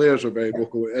vocal and the players were very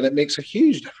vocal, and it makes a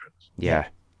huge difference. Yeah.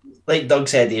 Like Doug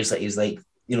said, he was like,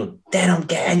 Denham,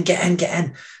 get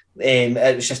in.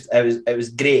 It was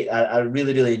great. I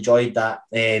really, really enjoyed that.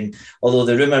 Although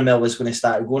the rumour mill was going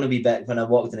to be back when I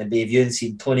walked into Bayview and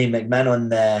seen Tony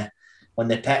McMinn on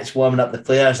the pitch warming up the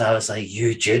players, I was like,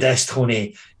 "You Judas,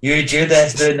 Tony, you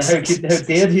Judas! How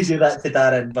dare you do that to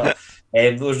Darren?" But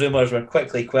those rumours were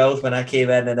quickly quelled when I came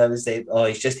in, and I was like, "Oh,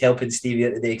 he's just helping Stevie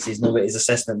out today because he's not his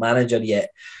assistant manager yet."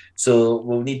 So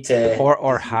we'll need to,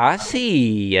 or has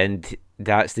he? And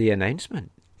that's the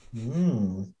announcement.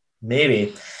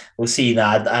 Maybe we'll see.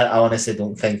 I honestly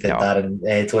don't think that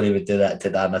Darren Tony would do that to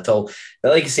Darren at all.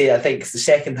 But like I say, I think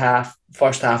the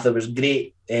first half, there was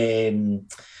great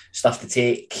stuff to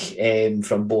take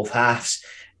from both halves.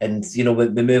 And we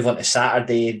move on to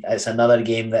Saturday. It's another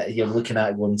game that you're looking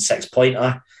at going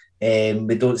 6-pointer.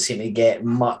 We don't seem to get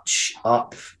much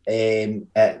up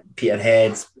at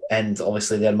Peterhead, and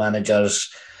obviously their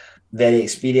manager's very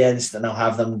experienced, and I'll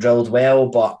have them drilled well.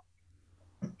 But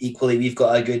equally, we've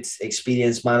got a good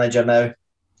experienced manager now.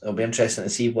 It'll be interesting to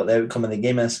see what the outcome of the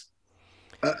game is.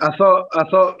 I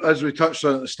thought, as we touched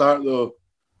on at the start, though,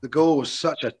 the goal was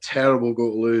such a terrible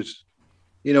goal to lose.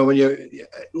 When you're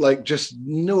like, just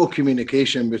no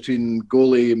communication between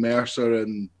goalie Mercer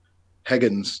and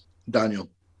Higgins, Daniel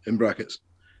in brackets.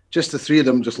 Just the three of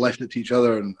them just left it to each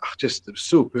other, and it was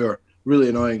so poor, really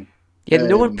annoying. Yeah,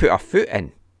 no one put a foot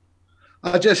in.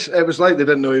 It was like they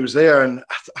didn't know he was there, and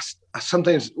I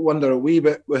sometimes wonder a wee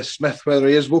bit with Smith whether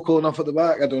he is vocal enough at the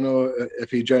back. I don't know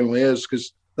if he generally is,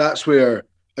 because that's where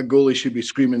a goalie should be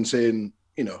screaming, saying,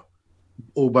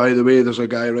 "Oh, by the way, there's a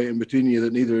guy right in between you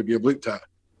that neither of you have looked at."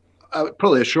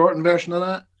 Probably a shortened version of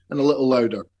that and a little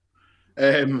louder.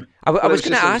 I was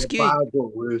going to ask you.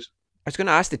 I was going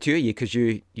to ask the two of you, because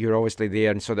you're obviously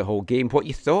there and saw the whole game, what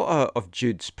you thought of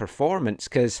Jude's performance,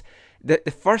 because the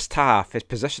first half, his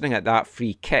positioning at that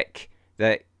free kick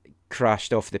that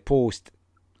crashed off the post,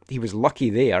 he was lucky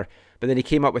there, but then he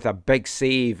came up with a big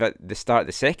save at the start of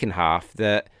the second half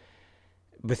that,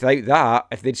 without that,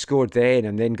 if they'd scored then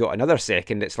and then got another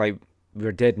second, it's like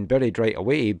we're dead and buried right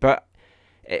away. But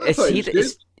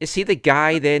is he the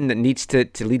guy then that needs to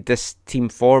lead this team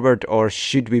forward, or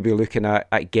should we be looking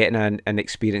at getting an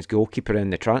experienced goalkeeper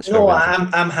in the transfer? No,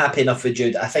 I'm happy enough with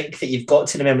Jude. I think that you've got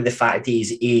to remember the fact that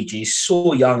his age. He's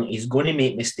so young. He's going to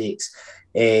make mistakes.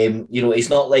 He's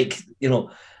not like,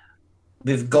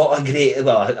 we've got a great,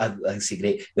 well, I say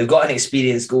great. We've got an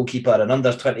experienced goalkeeper, an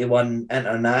under-21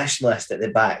 internationalist at the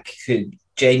back who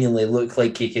genuinely looked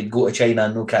like he could go to China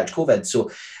and no catch COVID.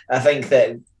 So I think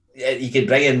that you could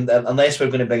bring in, unless we're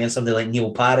going to bring in somebody like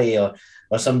Neil Parry or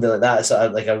somebody like that, sort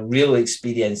of like a real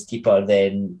experienced keeper,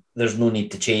 then there's no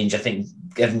need to change. I think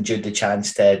giving Jude the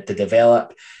chance to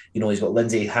develop, he's got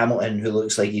Lindsay Hamilton, who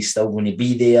looks like he's still going to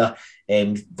be there.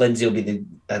 Lindsay will be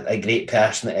a great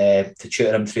person to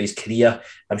tutor him through his career.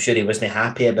 I'm sure he wasn't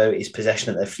happy about his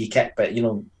position at the free kick, but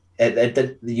it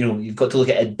did. You've got to look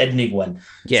at it. Didn't win?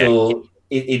 Yeah. So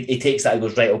he takes that and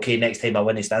goes, right, okay, next time I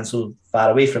win, he stands so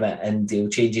far away from it, and he'll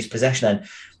change his position.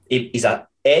 And he's an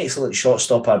excellent shot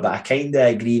stopper, but I kind of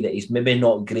agree that he's maybe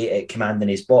not great at commanding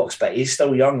his box, but he's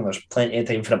still young. There's plenty of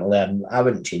time for him to learn. I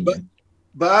wouldn't change him.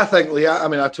 But I think, Lee, I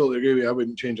totally agree with you. I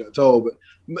wouldn't change it at all.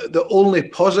 But the only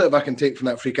positive I can take from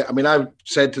that free kick, I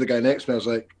said to the guy next to me, I was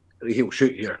like, he'll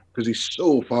shoot here because he's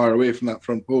so far away from that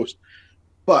front post.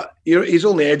 But he's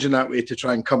only edging that way to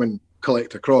try and come and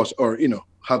collect a cross, or,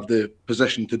 have the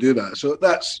position to do that. So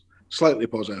that's slightly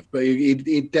positive. But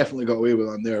he definitely got away with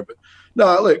that there. But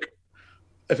no, look,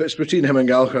 if it's between him and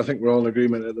Gallagher, I think we're all in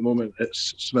agreement at the moment.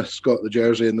 It's Smith's got the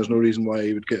jersey, and there's no reason why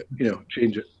he would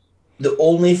change it. The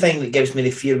only thing that gives me the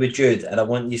fear with Jude, and I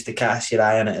want you to cast your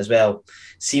eye on it as well,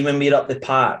 see when we're up the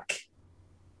park,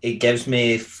 it gives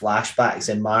me flashbacks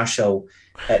in Marshall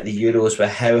at the Euros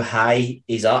with how high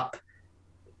he's up,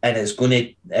 and it's going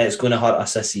to hurt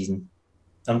us this season.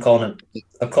 I'm calling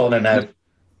it now.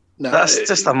 No, that's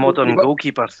just a modern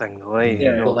goalkeeper thing, though.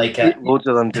 Don't like it. Loads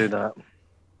of them do that.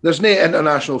 There's no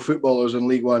international footballers in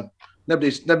League One.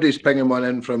 Nobody's pinging one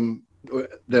in from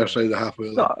their side of the halfway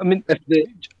line. No, I mean,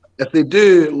 If they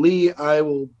do, Lee, I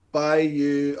will buy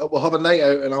you. We'll have a night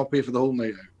out, and I'll pay for the whole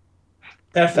night out.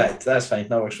 Perfect. That's fine.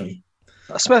 That works for me.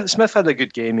 Smith had a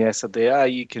good game yesterday.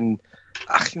 You can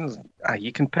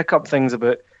pick up things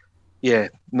about,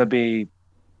 maybe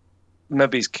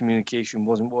his communication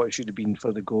wasn't what it should have been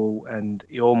for the goal, and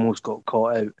he almost got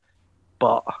caught out.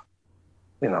 But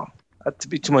to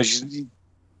be too much,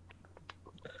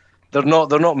 they're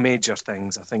not major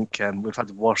things. I think we've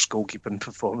had worse goalkeeping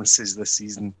performances this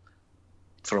season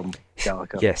from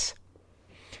Gallagher. Yes.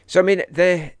 So I mean,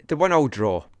 the 1-1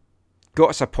 draw got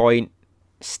us a point,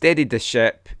 steadied the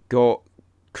ship, got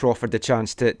Crawford the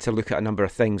chance to look at a number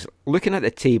of things. Looking at the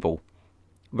table,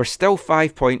 we're still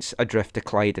 5 points adrift of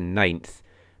Clyde in 9th,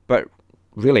 but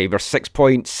really we're 6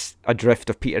 points adrift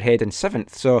of Peterhead in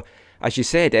 7th. So as you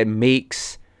said, it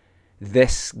makes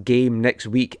this game next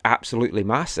week absolutely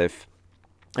massive.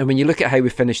 And when you look at how we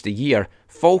finished the year,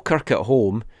 Falkirk at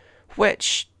home,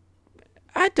 which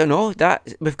I don't know,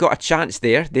 that we've got a chance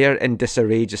there. They're in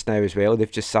disarray just now as well.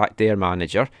 They've just sacked their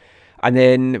manager. And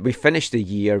then we finished the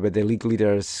year with the league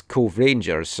leaders Cove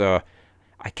Rangers. So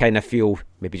I kind of feel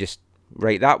maybe just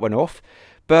write that one off.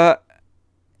 But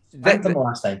Spanked them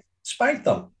last time. Spanked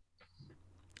them.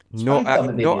 Not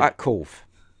at Cove.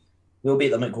 We'll beat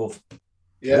them at Cove.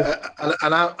 Yeah,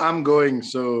 and I'm going.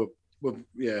 So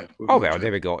there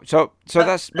we go. So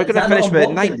that's we're going to finish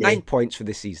with 9 points for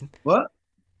this season. What?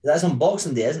 That's on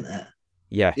Boxing Day, isn't it?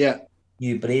 Yeah.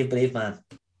 You brave man.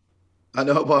 I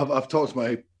know, but I've talked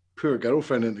my poor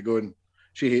girlfriend into going.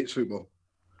 She hates football.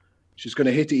 She's going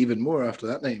to hate it even more after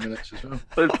that 90 minutes as well.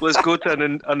 Let's go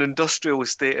to an industrial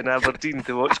estate in Aberdeen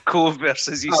to watch Cove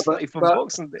versus East Fife on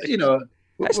Boxing Day.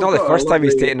 It's not the first time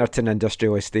he's taken her to an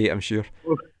industrial estate, I'm sure.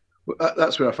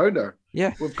 That's where I found her.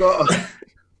 Yeah. We've got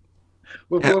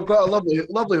a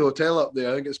lovely hotel up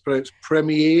there. I think it's pronounced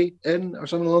Premier Inn or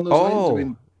something along those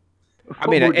lines. I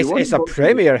mean, it's a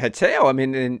premier hotel. I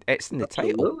mean, it's in the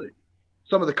title.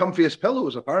 Some of the comfiest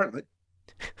pillows, apparently.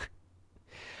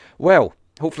 Well,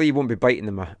 hopefully you won't be biting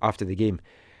them after the game.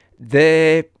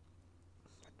 The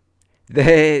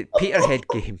Peterhead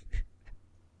game.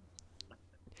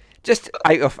 Just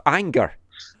out of anger.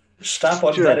 Strap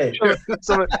on, Berry.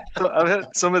 I've had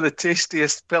some of the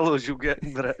tastiest pillows you'll get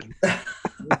in Britain.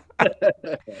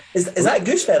 Is that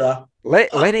goose feather?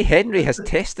 Lenny Henry has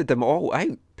tested them all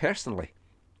out personally.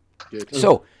 Good.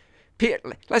 So, Peter,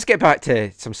 let's get back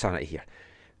to some sanity here.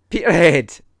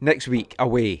 Peterhead next week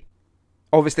away.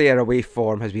 Obviously, our away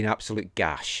form has been absolute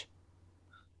gash.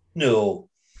 No.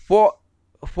 What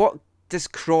does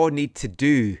Craw need to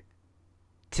do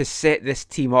to set this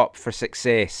team up for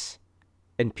success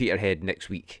in Peterhead next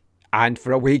week and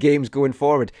for away games going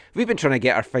forward? We've been trying to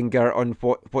get our finger on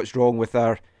what's wrong with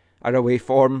our away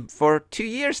form for 2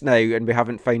 years now, and we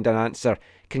haven't found an answer.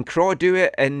 Can Craw do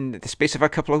it in the space of a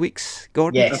couple of weeks,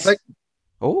 Gordon? Yes.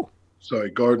 Sorry,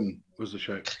 Gordon was the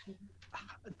shout.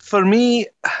 For me,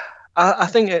 I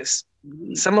think it's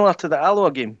similar to the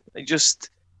Alloa game. Just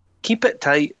keep it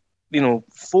tight.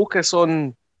 Focus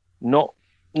on not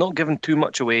giving too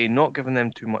much away, not giving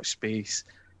them too much space.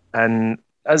 And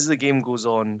as the game goes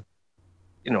on,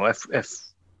 if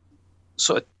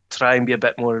sort of try and be a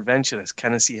bit more adventurous,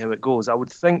 kind of see how it goes. I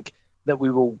would think that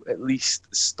we will at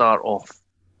least start off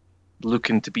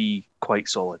looking to be quite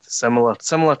solid,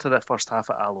 similar to that first half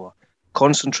at Alloa.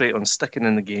 Concentrate on sticking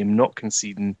in the game, not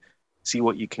conceding, see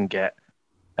what you can get,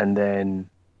 and then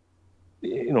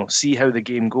see how the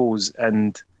game goes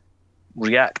and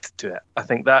react to it. I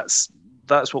think that's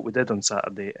what we did on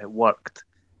Saturday. It worked,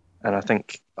 and I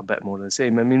think a bit more of the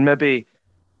same. I mean, maybe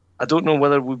I don't know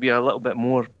whether we'd be a little bit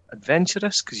more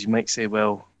adventurous, because you might say,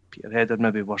 well, Peterhead are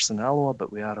maybe worse than Alloa,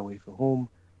 but we are away from home.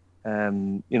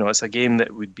 It's a game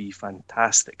that would be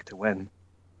fantastic to win,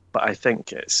 but I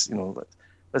think it's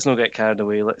let's not get carried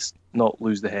away. Let's not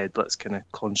lose the head. Let's kind of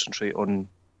concentrate on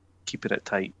keeping it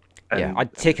tight.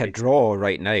 I'd take a draw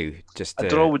right now. A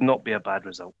draw would not be a bad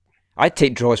result. I'd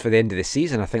take draws for the end of the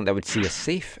season. I think that would see us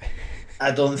safe.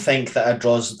 I don't think that a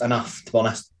draw's enough, to be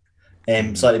honest.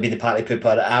 Sorry to be the party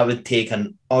pooper. I would take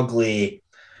an ugly,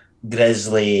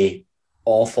 grisly,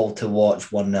 awful to watch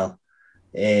 1-0.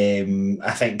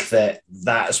 I think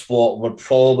that's what we're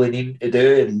probably need to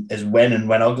do, is win and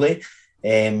win ugly,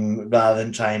 rather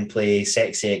than try and play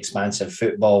sexy, expansive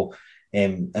football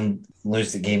and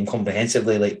lose the game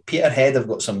comprehensively. Like Peterhead have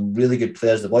got some really good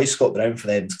players. The boys Scott Brown for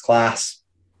them's class.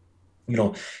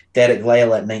 Derek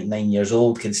Lyle at 99 years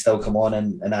old can still come on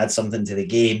and add something to the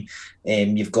game.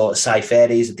 You've got Cy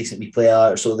Ferry's a decent wee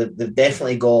player. So they've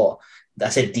definitely got I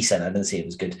said decent. I didn't say it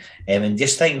was good. And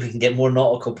just think if we can get more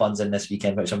nautical puns in this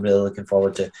weekend, which I'm really looking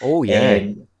forward to. Oh yeah,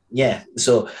 yeah.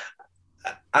 So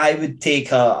I would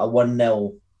take a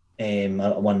 1-0, a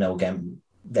 1-0 game,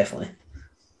 definitely.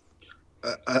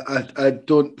 I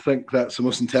don't think that's the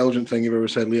most intelligent thing you've ever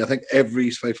said, Lee. I think every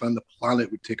East Fife fan on the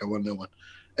planet would take a 1-0 win.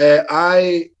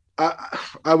 I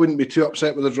wouldn't be too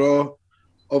upset with a draw.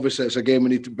 Obviously, it's a game we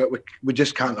need to, but we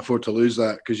just can't afford to lose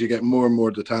that because you get more and more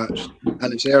detached,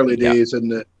 and it's early days in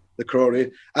the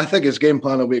Crawley. I think his game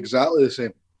plan will be exactly the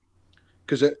same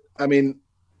because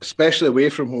especially away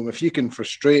from home, if you can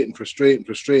frustrate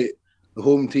the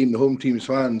home team's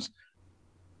fans.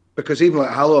 Because even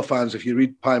like Hallow fans, if you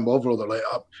read Pine Bovril, they're like,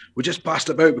 oh, we just passed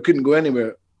about, we couldn't go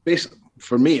anywhere. Basically,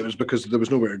 for me, it was because there was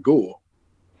nowhere to go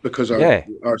because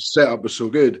our setup was so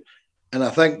good. And I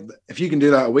think if you can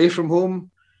do that away from home,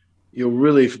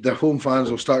 the home fans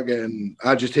will start getting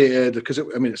agitated because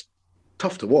it's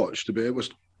tough to watch. It was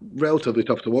relatively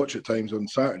tough to watch at times on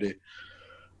Saturday.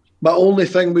 My only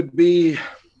thing would be,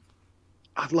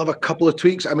 I'd love a couple of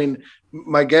tweaks. I mean,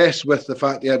 my guess with the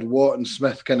fact he had Watt and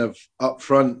Smith kind of up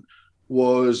front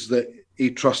was that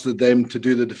he trusted them to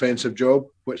do the defensive job,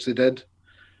 which they did.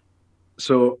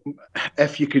 So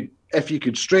if you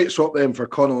could straight swap them for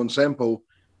Connell and Semple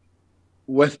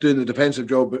with doing the defensive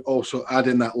job, but also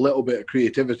adding that little bit of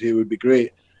creativity would be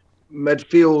great.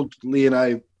 Midfield, Lee and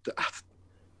I,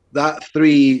 that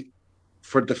three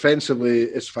for defensively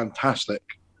is fantastic,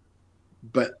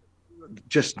 but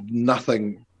just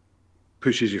nothing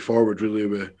pushes you forward really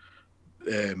with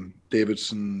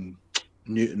Davidson,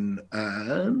 Newton,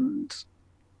 and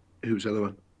who's the other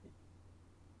one?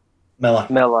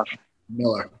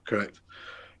 Miller, correct.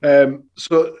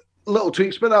 So little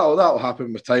tweaks, but that'll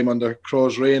happen with time under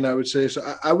Craw's reign, I would say.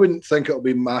 So I wouldn't think it'll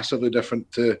be massively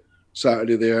different to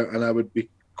Saturday there, and I would be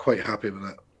quite happy with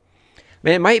that. I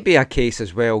mean, it might be a case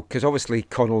as well, because obviously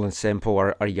Connell and Semple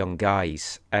are young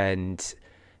guys, and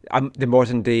the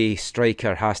modern day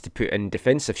striker has to put in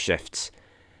defensive shifts.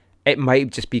 It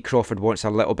might just be Crawford wants a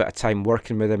little bit of time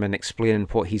working with him and explaining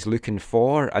what he's looking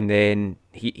for, and then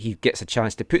he gets a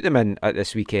chance to put them in at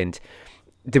this weekend.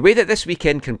 The way that this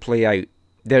weekend can play out,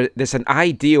 there's an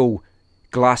ideal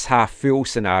glass half full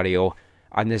scenario,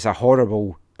 and there's a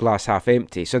horrible glass half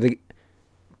empty. So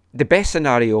the best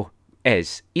scenario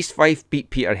is East Fife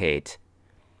beat Peterhead.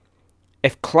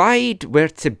 If Clyde were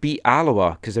to beat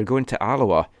Alloa, because they're going to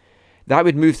Alloa, that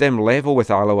would move them level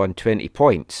with Alloa on 20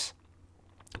 points.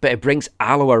 But it brings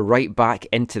Alloa right back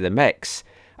into the mix,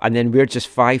 and then we're just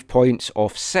 5 points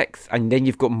off 6th, and then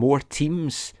you've got more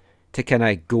teams to kind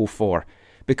of go for.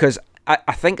 Because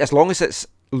I think as long as it's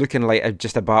looking like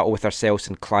just a battle with ourselves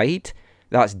and Clyde,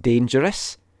 that's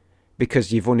dangerous,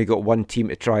 because you've only got one team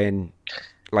to try and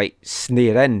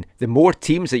snare in. The more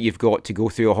teams that you've got to go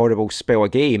through a horrible spell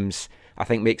of games, I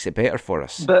think makes it better for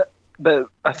us. But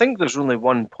I think there's only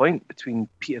 1 point between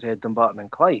Peterhead, Dumbarton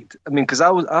and Clyde. I mean, because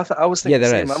I was thinking the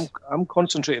same. I'm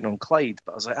concentrating on Clyde,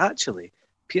 but I was like, actually,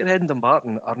 Peterhead and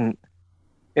Dumbarton aren't,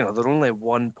 they're only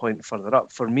 1 point further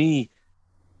up. For me,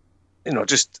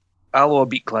 just Alloa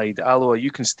beat Clyde. Alloa,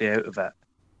 you can stay out of it.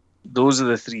 Those are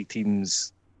the three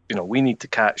teams, we need to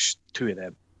catch 2 of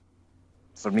them.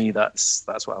 For me, that's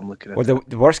what I'm looking at. Well,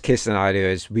 the worst case scenario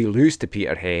is we lose to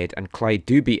Peterhead and Clyde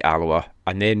do beat Alloa,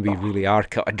 and then we really are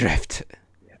cut adrift.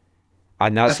 Yeah.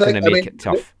 And that's going to make it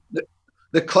tough.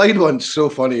 The Clyde one's so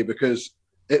funny because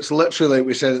it's literally like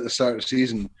we said at the start of the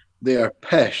season, they are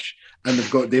pish, and they've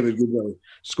got David Goodwillie.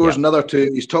 Scores another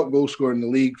 2. He's top goal scorer in the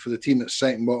league for the team that's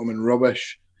second bottom and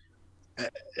rubbish.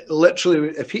 Literally,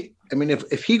 if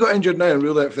he got injured now and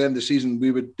ruled out for the end of the season,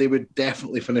 they would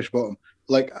definitely finish bottom.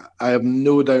 I have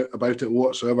no doubt about it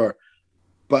whatsoever.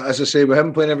 But as I say, with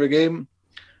him playing every game,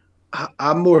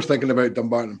 I'm more thinking about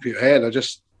Dumbarton and Peterhead.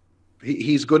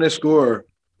 He's going to score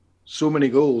so many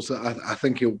goals that I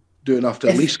think he'll do enough to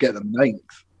at least get them 9th.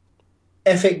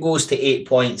 If it goes to 8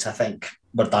 points, I think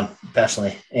we're done,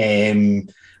 personally.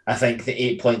 I think the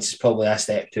 8 points is probably a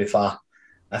step too far.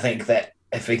 I think that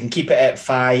if we can keep it at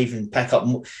 5 and pick up,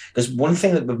 because one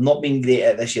thing that we've not been great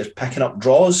at this year is picking up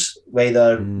draws,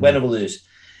 whether win or lose.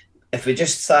 If we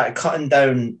just start cutting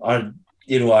down our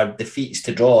defeats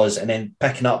to draws and then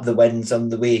picking up the wins on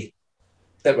the way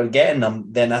that we're getting them,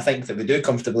 then I think that we do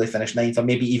comfortably finish 9th or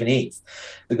maybe even 8th.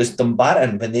 Because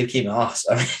Dumbarton, when they came to us,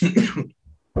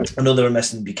 I know they were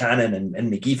missing Buchanan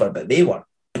and McGeever, but they were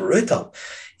brutal.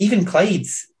 Even Clyde,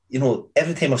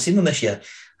 every time I've seen them this year,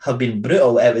 have been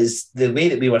brutal. It was the way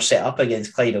that we were set up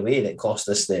against Clyde away that cost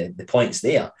us the points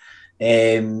there.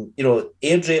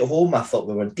 Airdrie at home, I thought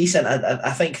we were decent.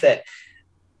 I think that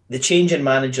the change in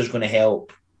manager is going to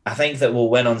help. I think that we'll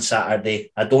win on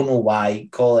Saturday. I don't know why.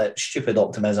 Call it stupid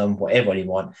optimism, whatever you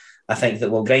want. I think that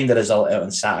we'll grind the result out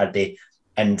on Saturday.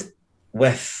 And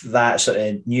with that sort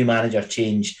of new manager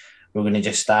change, we're going to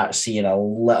just start seeing a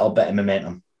little bit of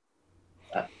momentum.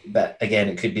 But again,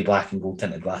 it could be black and gold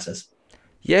tinted glasses.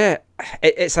 Yeah,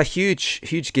 it's a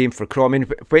huge game for Crow. I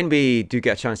mean, when we do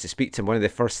get a chance to speak to him, one of the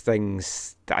first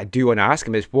things that I do want to ask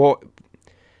him is what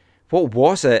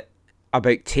was it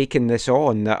about taking this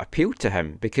on that appealed to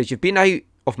him? Because you've been out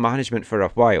of management for a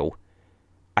while,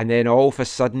 and then all of a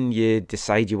sudden you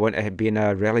decide you want to be in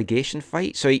a relegation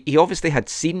fight. So he obviously had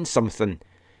seen something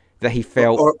that he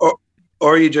felt...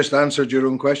 Or you just answered your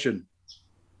own question.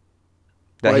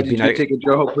 Why did you take a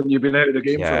job when you've been out of the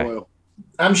game for a while?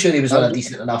 I'm sure he was on a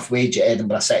decent enough wage at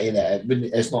Edinburgh City that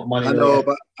it's not money. I know,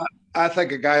 but I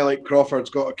think a guy like Crawford's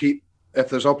got to keep, if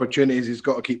there's opportunities, he's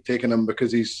got to keep taking them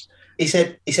because he's... He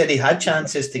said he had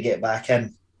chances to get back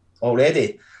in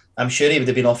already. I'm sure he would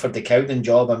have been offered the Cowden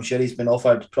job. I'm sure he's been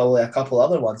offered probably a couple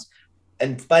other ones.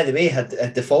 And by the way, had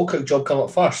the Falkirk job come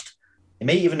up first, he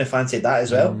might even have fancied that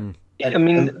as well. I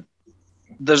mean,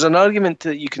 there's an argument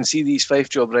that you can see these Fife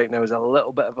job right now as a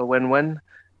little bit of a win-win.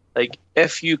 Like,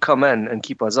 if you come in and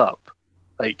keep us up,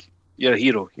 like, you're a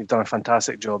hero. You've done a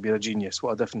fantastic job. You're a genius.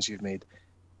 What a difference you've made.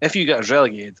 If you get us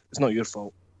relegated, it's not your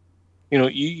fault. You know,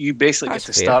 you basically get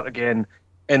to start again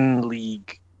in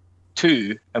League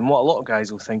 2, and what a lot of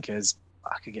guys will think is,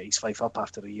 I could get East Fife up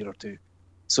after a year or two.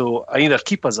 So I either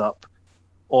keep us up,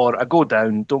 or I go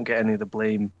down, don't get any of the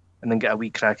blame, and then get a wee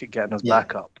crack at getting us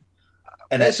back up.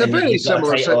 And it's a very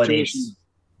similar situation.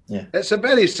 Yeah. It's a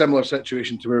very similar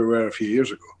situation to where we were a few years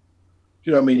ago.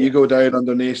 You know what I mean? You go down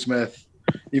under Naismith,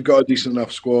 you've got a decent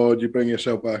enough squad, you bring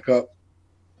yourself back up.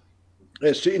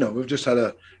 It's, you know, we've just had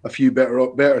a few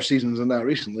better seasons than that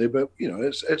recently, but you know,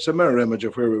 it's a mirror image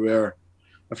of where we were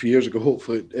a few years ago.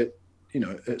 Hopefully,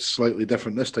 it's slightly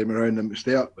different this time around and we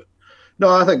stay up. But no,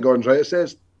 I think Gordon's right. It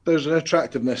says there's an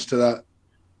attractiveness to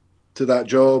that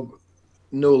job,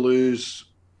 no lose.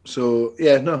 So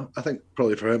yeah, no, I think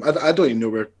probably for him. I don't even know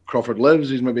where Crawford lives.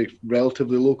 He's maybe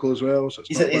relatively local as well. So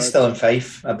he's still in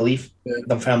Fife, I believe. Yeah.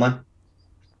 Dunfermline.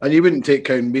 And you wouldn't take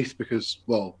Cowdenbeath because,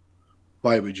 well,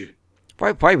 why would you?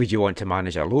 Why would you want to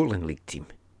manage a Lowland League team?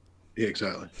 Yeah,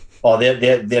 exactly. Oh,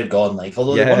 they're gone. Like,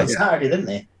 although they won on Saturday, didn't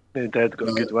they? They did. Got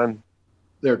a good win.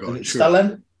 They're gone. Still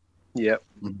in? Yeah.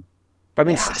 But I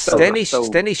mean,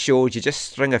 Stenny showed you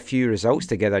just string a few results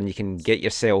together and you can get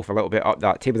yourself a little bit up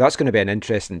that table. That's going to be an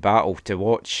interesting battle to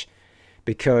watch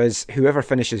because whoever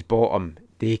finishes bottom,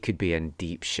 they could be in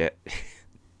deep shit.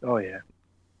 Oh yeah.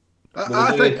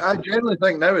 I generally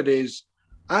think nowadays,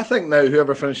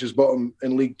 whoever finishes bottom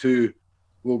in League 2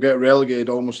 will get relegated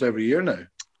almost every year now.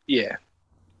 Yeah.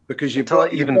 Because you've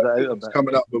got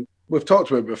coming up. We've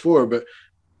talked about it before, but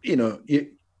you know,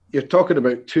 you're talking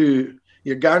about two.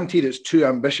 You're guaranteed it's two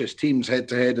ambitious teams head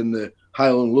to head in the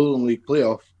Highland Lowland League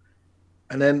playoff,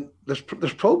 and then there's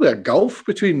probably a gulf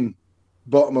between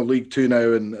bottom of League 2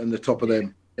 now and the top of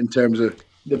them in terms of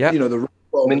the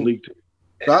bottom of League 2.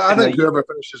 So I think whoever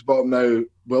finishes bottom now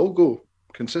will go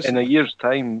consistently. In a year's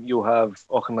time, you'll have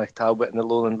Auchinleck Talbot in the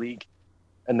Lowland League,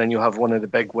 and then you'll have one of the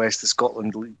big West of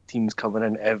Scotland teams coming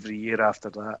in every year after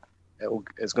that.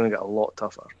 It's going to get a lot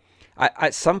tougher.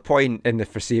 At some point in the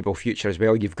foreseeable future as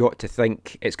well, you've got to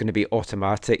think it's going to be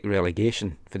automatic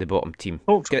relegation for the bottom team.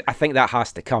 I think that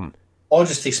has to come. Or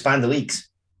just expand the leagues.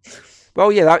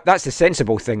 Well, yeah, that's the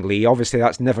sensible thing, Lee. Obviously,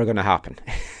 that's never going to happen.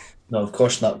 No, of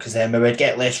course not, because then we would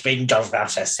get less Rangers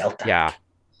versus Celtic. Yeah.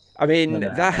 I mean,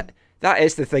 that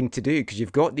is the thing to do, because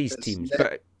you've got these teams.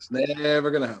 But it's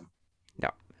never going to happen. No.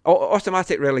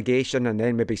 Automatic relegation, and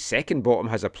then maybe second bottom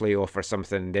has a playoff or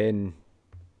something, then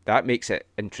that makes it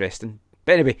interesting.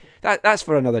 But anyway, that's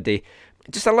for another day.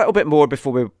 Just a little bit more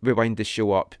before we wind the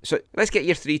show up. So let's get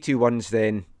your 3-2-1s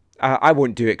then. I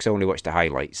won't do it because I only watch the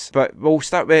highlights. But we'll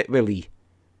start with Lee.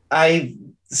 I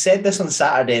said this on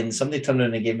Saturday and somebody turned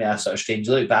around and gave me a sort of strange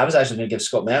look, but I was actually going to give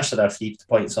Scott Mercer our 3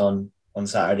 points on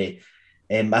Saturday.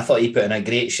 I thought he put in a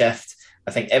great shift.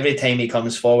 I think every time he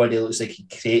comes forward, he looks like he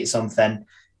creates something.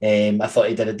 I thought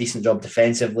he did a decent job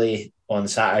defensively on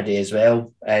Saturday as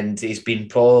well, and he's been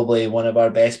probably one of our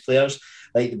best players.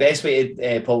 Like, the best way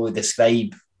to probably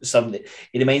describe somebody,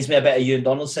 he reminds me a bit of Ewan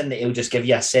Donaldson, that he'll just give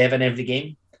you a 7 every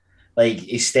game. Like,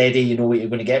 he's steady, you know what you're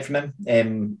going to get from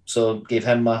him. So gave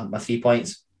him my 3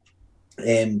 points.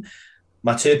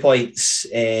 My 2 points,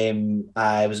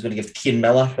 I was going to give to Kieran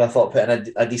Miller, who I thought put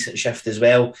in a decent shift as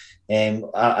well.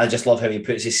 I just love how he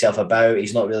puts himself about.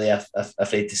 He's not really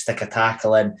afraid to stick a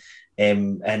tackle in.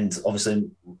 And obviously,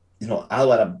 you know,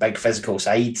 Alloa had a big physical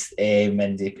side,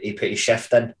 and he put his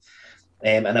shift in.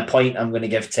 And a point I'm going to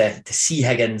give to C.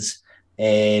 Higgins,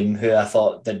 who I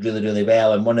thought did really, really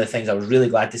well. And one of the things I was really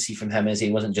glad to see from him is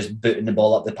he wasn't just booting the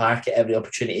ball up the park at every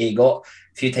opportunity he got.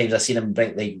 A few times I've seen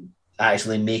him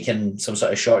actually making some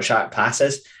sort of short, sharp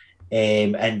passes.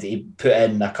 And he put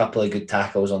in a couple of good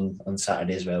tackles on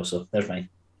Saturday as well. So there's mine.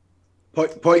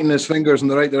 Pointing his fingers in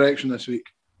the right direction this week.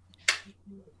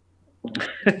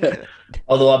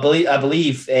 Although I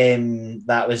believe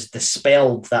that was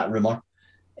dispelled, that rumour.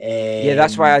 Yeah,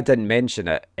 that's why I didn't mention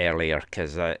it earlier,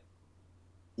 because it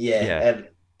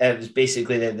was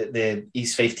basically the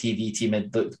East Fife TV team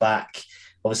had looked back.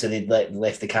 Obviously, they'd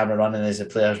left the camera running as the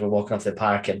players were walking off the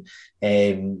park,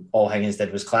 and all Higgins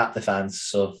did was clap the fans.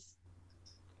 So,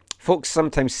 folks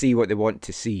sometimes see what they want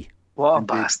to see. What a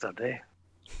bastard, eh?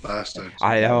 Bastards.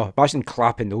 I know. Imagine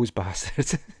clapping those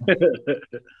bastards.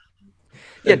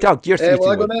 Yeah, Doug, you're 3 Well,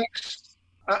 I to go 1. next.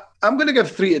 I'm going to give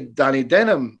 3 to Danny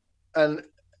Denham, and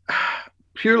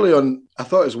purely on, I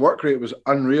thought his work rate was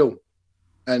unreal,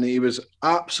 and he was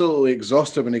absolutely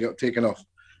exhausted when he got taken off.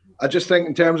 I just think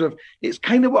in terms of, it's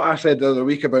kind of what I said the other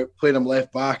week about playing him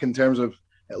left back, in terms of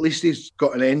at least he's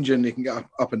got an engine, he can get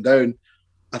up and down.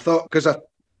 I thought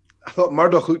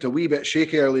Murdoch looked a wee bit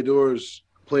shaky early doors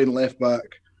playing left back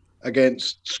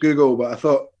against Scugo, but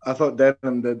I thought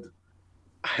Denham did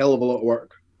a hell of a lot of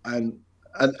work, and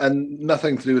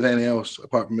nothing to do with anything else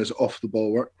apart from his off the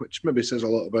ball work, which maybe says a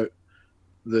lot about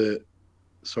the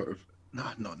sort of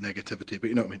not negativity, but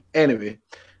you know what I mean.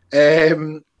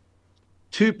 Anyway,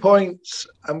 2 points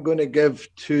I'm going to give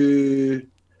to.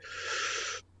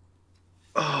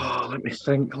 Let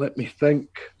me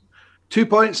think. 2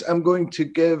 points I'm going to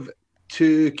give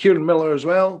to Kieran Miller as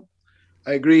well.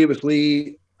 I agree with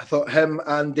Lee. I thought him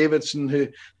and Davidson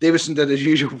did his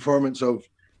usual performance of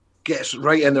gets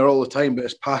right in there all the time, but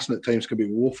his passing at times can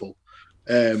be woeful.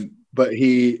 But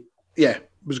it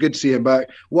was good to see him back.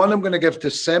 One I'm going to give to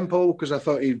Semple, because I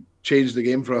thought he changed the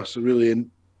game for us really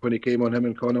when he came on, him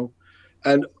and Connell.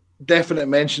 And definite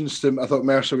mentions to him. I thought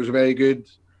Mercer was very good.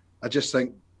 I just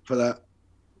think for that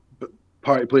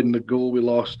part he played in the goal we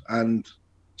lost and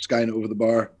skying it over the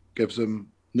bar gives him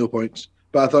no points.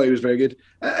 But I thought he was very good.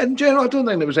 In general, I don't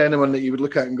think there was anyone that you would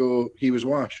look at and go, he was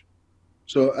wash.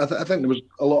 So I think there was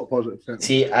a lot of positive.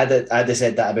 See, I'd have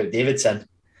said that about Davidson.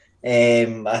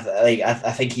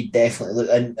 I think he definitely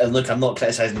looked, and look, I'm not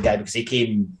criticising the guy because he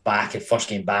first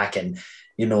came back, and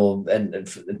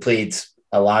and played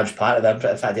a large part of that.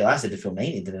 In fact, he lasted the full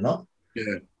 90, did he not?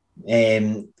 Yeah.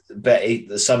 But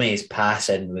some of his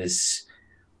passing was,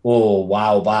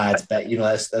 bad. But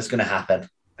that's going to happen.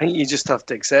 I think you just have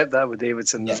to accept that with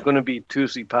Davidson. There's going to be 2 or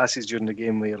 3 passes during the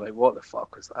game where you're like, what the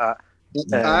fuck was that?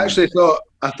 I actually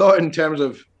thought in terms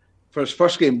of, for his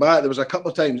first game back, there was a couple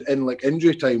of times in like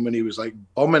injury time when he was like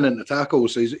bombing into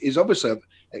tackles. So he's obviously an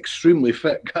extremely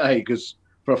fit guy, because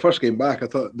for a first game back, I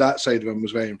thought that side of him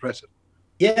was very impressive.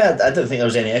 Yeah, I don't think there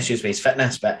was any issues with his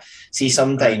fitness, but see,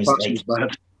 sometimes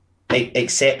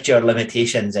accept your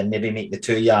limitations and maybe make the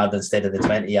 2 yard instead of the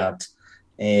 20 yard.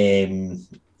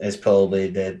 Is probably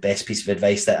the best piece of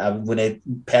advice that I'm going to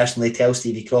personally tell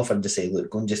Stevie Crawford, to say,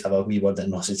 look, go and just have a wee word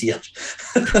in Ross's ears.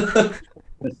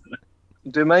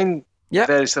 Do mine? Yeah.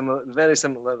 Very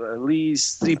similar.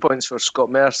 Lee's 3 points for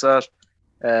Scott Mercer.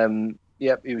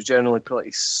 He was generally pretty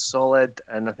solid,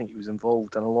 and I think he was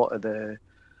involved in a lot of the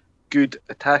good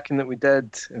attacking that we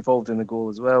did, involved in the goal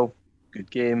as well.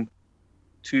 Good game.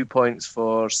 2 points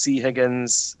for C.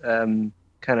 Higgins, kind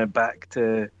of back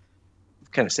to,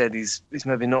 kind of said he's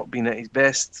maybe not been at his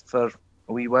best for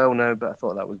a wee while now, but I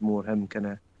thought that was more him kind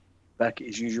of back at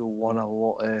his usual, won a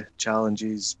lot of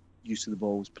challenges, use of the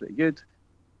ball was pretty good.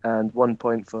 And 1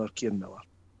 point for Kieran Miller.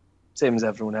 Same as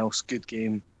everyone else, good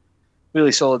game.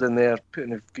 Really solid in there,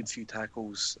 putting a good few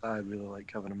tackles. I really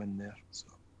like having him in there. So.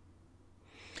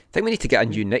 I think we need to get a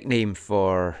new nickname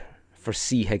for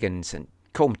C. Higgins and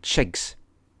call him Chigs.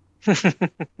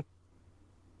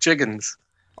 Chiggins.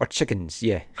 Or Chickens,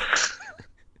 yeah.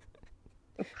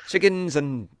 Chickens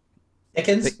and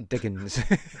Dickens? Dickens.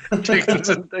 Chickens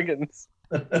and Dickens.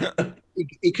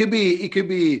 He could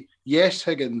be Yes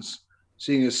Higgins,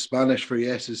 seeing as Spanish for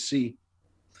yes is C.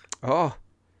 Oh,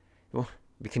 well,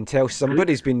 we can tell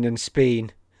somebody's been in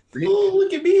Spain. Oh,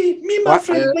 look at me, my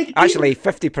friend. Actually,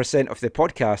 50% of the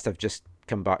podcast have just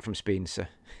come back from Spain. So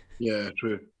yeah,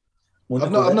 true. I've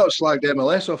not slagged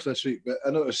MLS off this week, but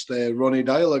I noticed Ronnie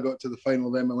Dyla got to the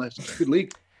final of MLS. It's a good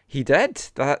league. He did.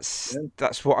 That's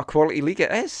what a quality league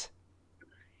it is.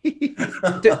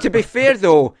 To be fair,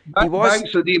 though, he was.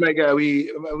 Thanks, so D might get a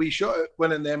wee shot at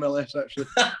winning the MLS. Actually,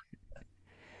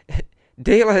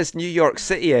 Dela's New York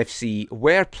City FC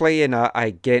were playing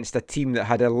against a team that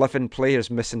had 11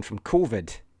 players missing from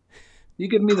COVID. You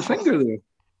giving me the finger there?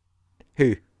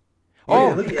 Who?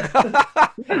 Oh,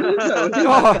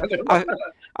 Oh,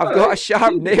 I've got a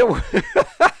sharp nail.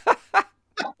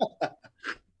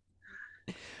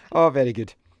 Oh, very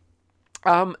good.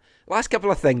 Last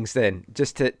couple of things then,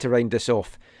 just to round this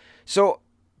off. So,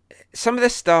 some of the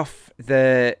stuff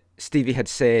that Stevie had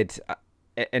said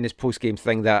in his post-game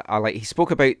thing that I like, he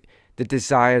spoke about the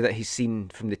desire that he's seen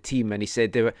from the team, and he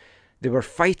said they were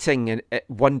fighting in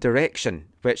one direction,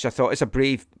 which I thought is a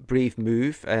brave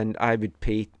move, and I would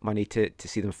pay money to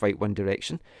see them fight one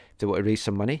direction if they want to raise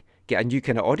some money, get a new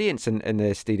kind of audience in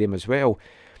the stadium as well.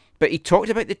 But he talked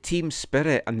about the team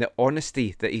spirit and the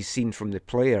honesty that he's seen from the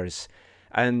players,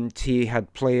 and he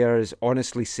had players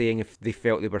honestly saying if they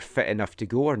felt they were fit enough to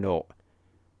go or not.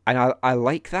 And I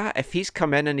like that. If he's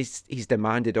come in and he's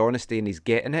demanded honesty and he's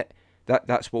getting it,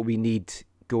 that's what we need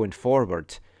going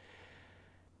forward.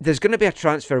 There's going to be a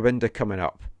transfer window coming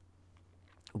up.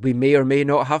 We may or may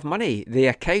not have money. The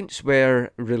accounts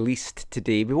were released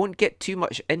today. We won't get too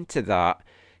much into that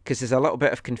because there's a little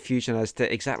bit of confusion as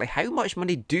to exactly how much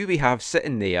money do we have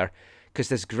sitting there, because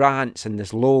there's grants and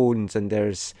there's loans and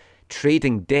there's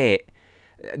trading debt.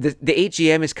 The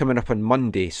AGM is coming up on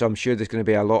Monday, so I'm sure there's going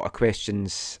to be a lot of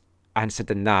questions answered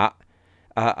in that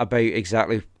about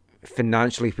exactly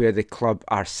financially where the club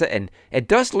are sitting. It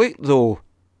does look, though,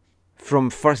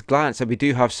 from first glance, that we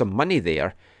do have some money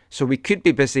there, so we could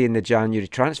be busy in the January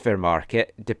transfer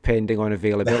market, depending on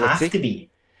availability. We have to be.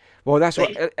 Well, that's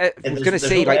like, what I was going to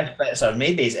say. No like, ifs or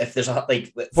maybes. If there's a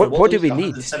what do we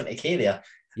need? 170k there.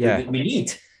 Yeah, we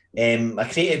need a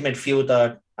creative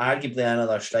midfielder, arguably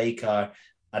another striker,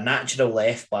 a natural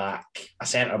left back, a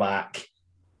centre back,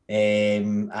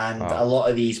 and a lot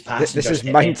of these passengers. This is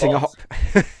mounting up.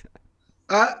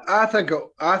 I think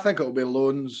it'll be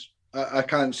loans. I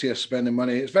can't see us spending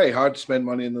money. It's very hard to spend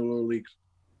money in the lower leagues.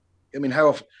 I mean,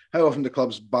 how often do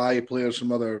clubs buy players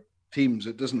from other teams?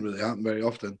 It doesn't really happen very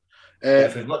often.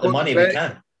 If we've got the money, we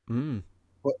can.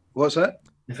 What's that?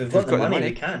 If we've got the money,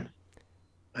 we can.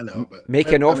 I know, but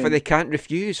make an offer they can't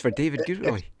refuse for David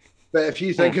Gurley. But if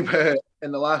you think about it,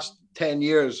 in the last 10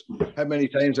 years, how many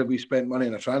times have we spent money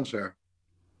on a transfer?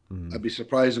 I'd be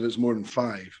surprised if it's more than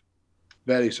 5.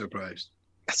 Very surprised.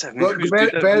 Look,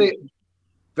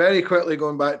 very quickly,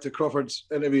 going back to Crawford's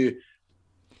interview,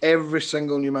 every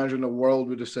single new manager in the world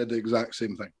would have said the exact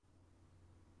same thing.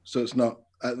 So it's not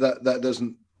that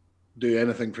doesn't do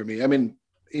anything for me. I mean,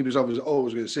 he was always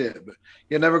going to say it, but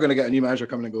you're never going to get a new manager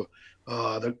coming and go,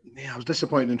 I was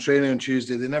disappointed in training on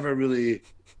Tuesday. They never really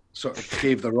sort of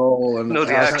gave the role. And no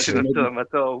reaction to them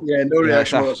at all. Yeah, no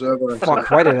reaction whatsoever. Fuck,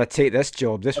 why did I take this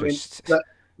job? That's that's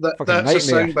nightmare. a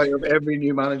soundbite of every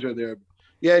new manager there.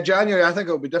 Yeah, January, I think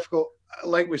it'll be difficult.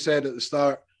 Like we said at the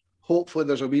start, hopefully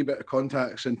there's a wee bit of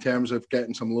contacts in terms of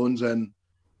getting some loans in.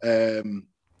 I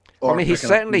mean, he's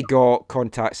certainly got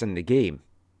contacts in the game.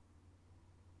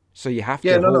 So you have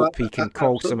to hope he can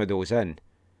call some of those in.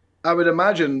 I would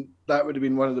imagine that would have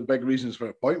been one of the big reasons for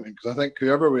appointment, because I think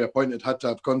whoever we appointed had to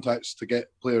have contacts to get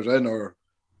players in, or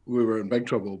we were in big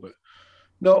trouble. But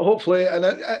no, hopefully, and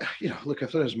look,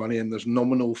 if there is money and there's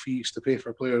nominal fees to pay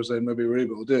for players, then maybe we're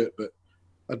able to do it. But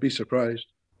I'd be surprised.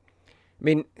 I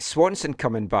mean, Swanson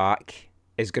coming back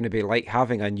is going to be like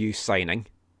having a new signing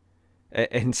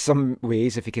in some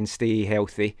ways if he can stay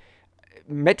healthy.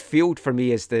 Midfield for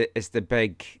me is the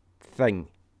big thing,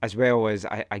 as well as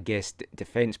I guess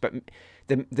defence. But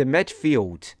the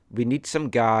midfield, we need some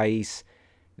guys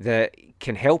that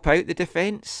can help out the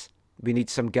defence. We need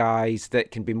some guys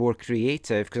that can be more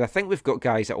creative, because I think we've got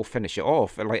guys that will finish it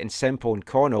off. Like in Semple and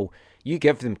Connell, you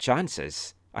give them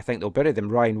chances, I think they'll bury them.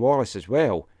 Ryan Wallace as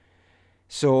well.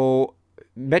 So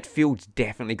midfield's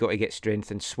definitely got to get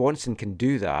strengthened. Swanson can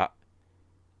do that.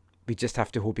 We just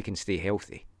have to hope he can stay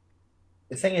healthy.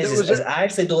 The thing is I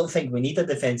actually don't think we need a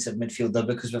defensive midfielder,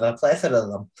 because we've a plethora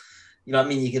of them. You know what I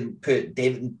mean? You can put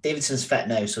Davidson's fit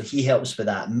now, so he helps with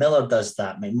that. Miller does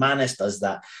that. McManus does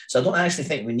that. So I don't actually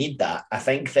think we need that. I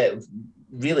think that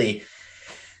really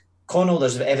Connell,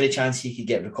 there's every chance he could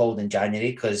get recalled in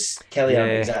January, because Kelly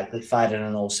aren't exactly firing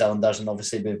on all cylinders, and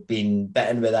obviously we've been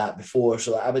bitten with that before.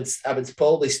 So I would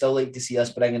probably still like to see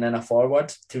us bringing in a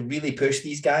forward to really push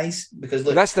these guys, because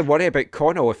look, that's the worry about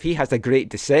Connell. If he has a great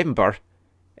December,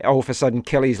 all of a sudden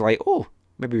Kelly's like, oh,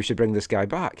 maybe we should bring this guy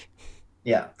back.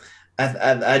 Yeah,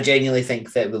 I genuinely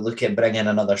think that we'll look at bringing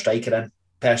another striker in,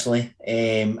 personally.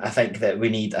 I think that we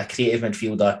need a creative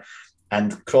midfielder,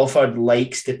 and Crawford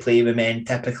likes to play with men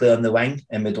typically on the wing,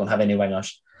 and we don't have any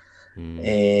wingers.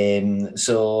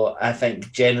 So I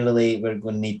think generally we're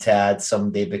going to need to add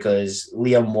somebody because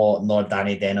Liam Watt nor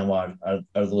Danny Denham are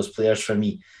those players for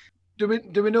me. Do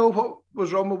we know what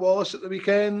was wrong with Wallace at the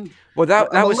weekend? Well,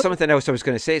 that was something else I was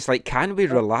going to say. It's like, can we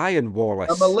rely on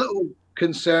Wallace? I'm a little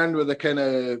concerned with the kind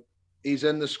of, he's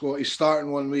in the squad, he's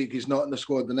starting one week, he's not in the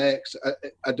squad the next.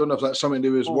 I don't know if that's something to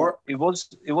do with his work. He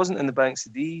wasn't in the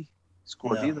Banksy D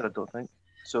squad either, I don't think.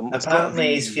 So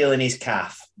apparently he's feeling his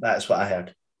calf. That's what I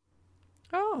heard.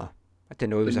 Oh, I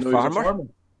didn't know he was a farmer.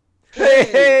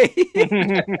 Hey!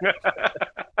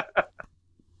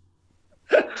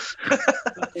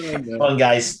 Come on,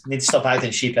 guys. Need to stop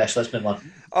acting sheepish. Let's move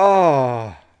on.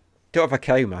 Oh, don't have a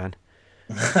cow, man.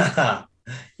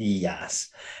 Yes.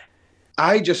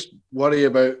 I just worry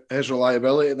about his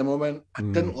reliability at the moment. I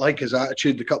didn't like his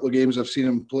attitude the couple of games I've seen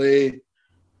him play.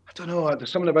 I don't know.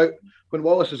 There's something about when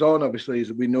Wallace is on, obviously,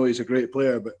 we know he's a great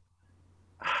player, but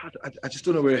I just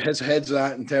don't know where his head's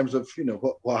at in terms of, you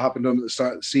know, what happened to him at the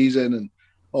start of the season and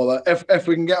all that. If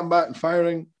we can get him back and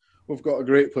firing, we've got a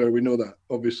great player. We know that,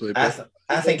 obviously. I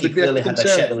think he clearly had a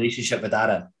shit relationship with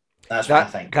Darren. That's what I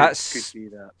think.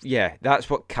 That's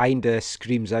what kind of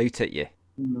screams out at you.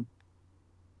 Mm-hmm.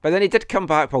 But then he did come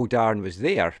back while Darren was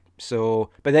there. So,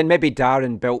 but then maybe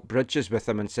Darren built bridges with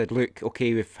him and said, look,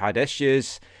 okay, we've had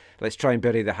issues. Let's try and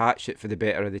bury the hatchet for the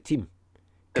better of the team.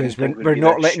 Because we're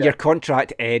not letting your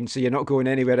contract end, so you're not going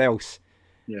anywhere else.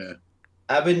 Yeah.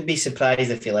 I wouldn't be surprised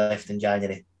if he left in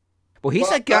January. Well, he's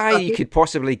a guy you could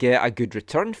possibly get a good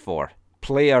return for,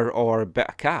 player or a bit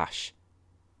of cash.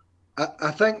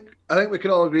 I think we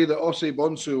can all agree that Osei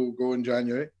Bonsu will go in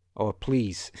January. Oh,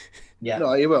 please. Yeah.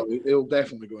 No, he will. He'll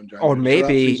definitely go in January. Or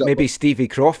maybe Stevie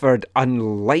Crawford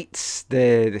unlights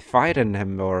the fire in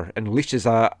him or unleashes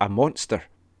a monster.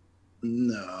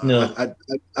 No.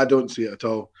 I don't see it at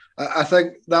all. I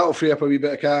think that'll free up a wee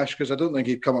bit of cash because I don't think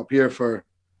he'd come up here for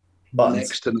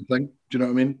next to nothing. Do you know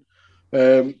what I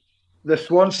mean? The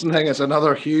Swanson thing is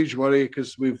another huge worry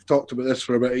because we've talked about this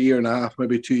for about a year and a half,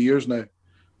 maybe 2 years now,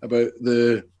 about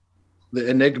the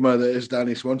enigma that is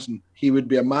Danny Swanson. He would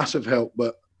be a massive help,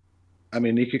 but I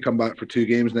mean, he could come back for 2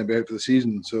 games and then be out for the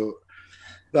season. So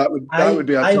that would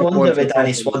be a I tough wonder one with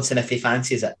Danny Swanson if he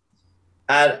fancies it.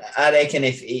 I reckon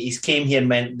if he's came here and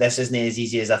went, this isn't as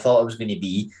easy as I thought it was going to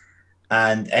be,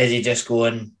 and is he just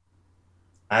going,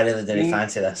 I really didn't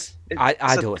fancy this?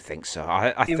 I don't think so.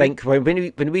 I think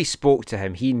when we spoke to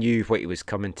him, he knew what he was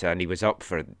coming to, and he was up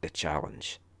for the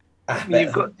challenge.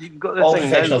 You've got the all thing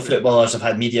professional now. footballers have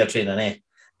had media training,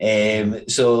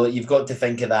 so you've got to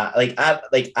think of that.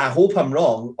 I hope I'm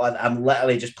wrong. I'm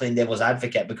literally just playing devil's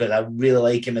advocate because I really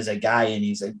like him as a guy,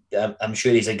 and I'm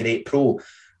sure he's a great pro.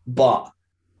 But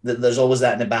there's always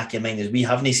that in the back of your mind: is we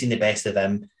haven't seen the best of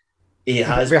him. We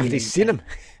haven't seen him.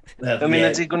 I mean,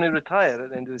 is he going to retire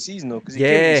at the end of the season though? Because he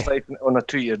can't be fighting on a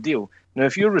 2-year deal. Now,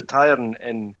 if you're retiring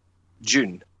in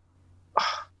June,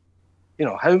 you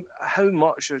know how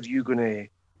much are you going to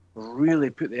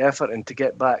really put the effort in to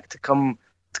get back to come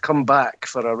back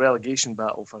for a relegation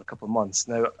battle for a couple of months?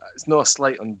 Now, it's not a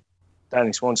slight on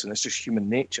Danny Swanson; it's just human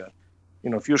nature. You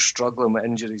know, if you're struggling with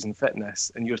injuries and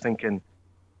fitness, and you're thinking,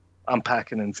 "I'm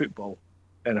packing in football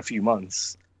in a few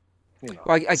months," you know.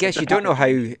 Well, I guess you don't know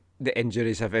how the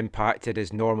injuries have impacted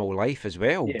his normal life as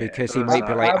well, because he might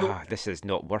be like, this is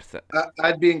not worth it.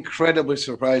 I'd be incredibly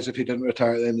surprised if he didn't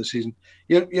retire at the end of the season.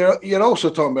 You're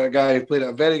also talking about a guy who played at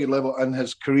a very good level and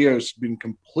his career has been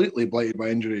completely blighted by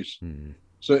injuries.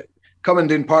 So coming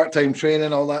doing part-time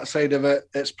training, all that side of it,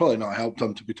 it's probably not helped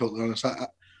him, to be totally honest.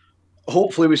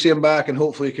 Hopefully we see him back and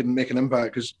hopefully he can make an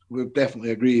impact, because we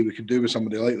definitely agree we could do with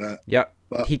somebody like that. Yeah,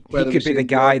 but he could be the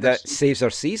guy that saves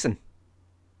our season.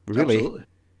 Really. Absolutely.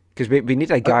 Because we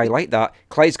need a guy like that.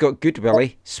 Clyde's got good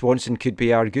Willie. Swanson could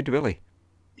be our good Willie.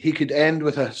 He could end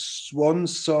with a swan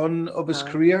song of his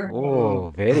career.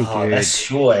 Oh, very good. This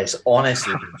show is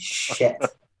honestly shit.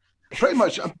 Pretty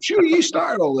much. I'm sure you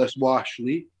started all this wash,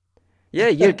 Lee. Yeah,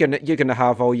 you're gonna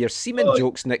have all your semen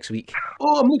jokes next week.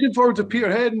 Oh, I'm looking forward to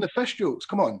Peterhead and the fish jokes.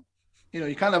 Come on. You know,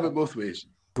 you can't have it both ways.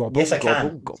 Gobble, Yes, I gobble,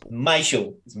 can. gobble. My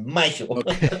show. It's my show.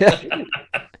 Okay.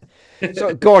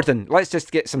 So, Gordon, let's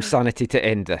just get some sanity to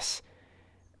end this.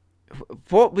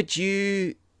 What would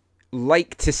you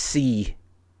like to see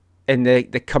in the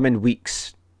coming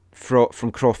weeks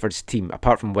from Crawford's team,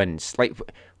 apart from wins? Like,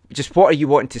 just what are you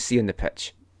wanting to see on the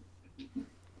pitch?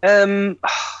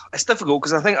 It's difficult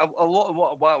because I think a lot of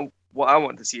what I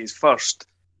want to see is first,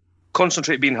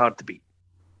 concentrate being hard to beat.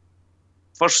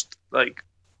 First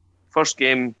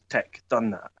game, tick,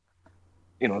 done that.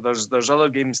 You know, there's other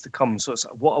games to come. So it's,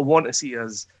 what I want to see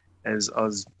is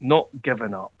us not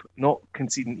giving up, not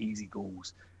conceding easy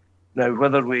goals, Now,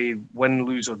 whether we win,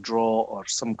 lose, or draw, or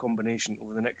some combination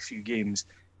over the next few games,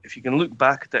 if you can look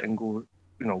back at it and go,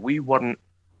 we weren't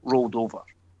rolled over.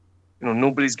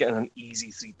 Nobody's getting an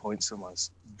easy 3 points from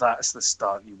us. That's the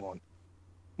start you want.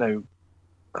 Now,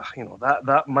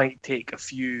 that might take a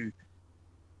few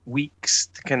weeks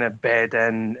to kind of bed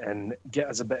in and get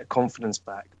us a bit of confidence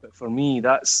back. But for me,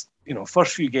 that's,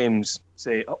 first few games,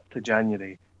 say up to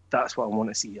January, that's what I want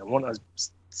to see. I want to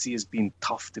see us being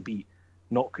tough to beat,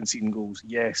 not conceding goals.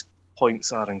 Yes,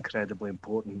 points are incredibly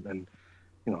important, and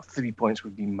 3 points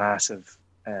would be massive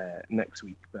next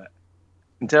week. But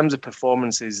in terms of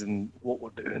performances and what we're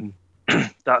doing,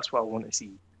 that's what I want to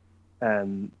see.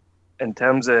 In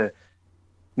terms of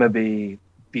maybe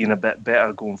being a bit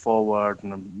better going forward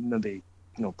and maybe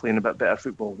playing a bit better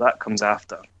football, that comes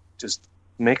after. Just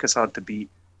make us hard to beat.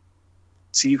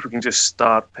 See if we can just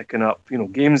start picking up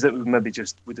games that we maybe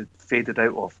just would have faded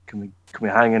out of. Can we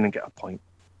hang in and get a point?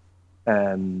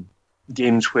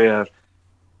 Games where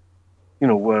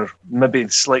we're maybe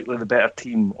slightly the better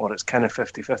team, or it's kind of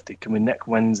 50-50. Can we nick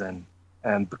wins in?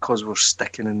 Because we're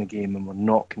sticking in the game and we're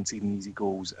not conceding easy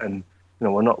goals, and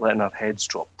we're not letting our heads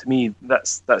drop. To me,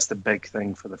 that's the big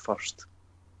thing for the first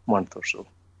month or so.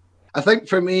 I think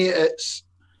for me, it's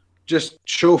just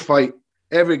show fight.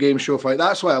 Every game, show fight.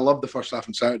 That's why I love the first half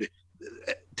on Saturday.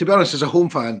 To be honest, as a home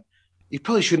fan, you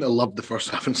probably shouldn't have loved the first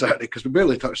half on Saturday because we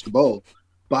barely touched the ball.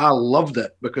 But I loved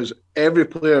it because every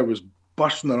player was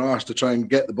busting their arse to try and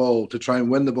get the ball, to try and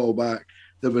win the ball back.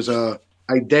 There was a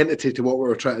identity to what we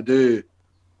were trying to do.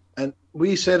 And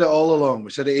we said it all along.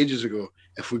 We said it ages ago.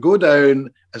 If we go down,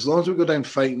 as long as we go down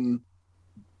fighting,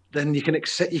 then you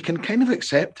can kind of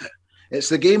accept it. It's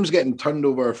the games getting turned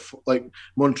over, like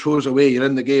Montrose away. You're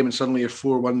in the game and suddenly you're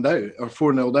 4-1 down or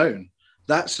 4-0 down.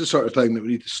 That's the sort of thing that we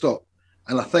need to stop.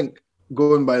 And I think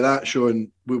going by that, showing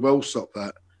we will stop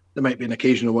that. There might be an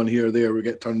occasional one here or there we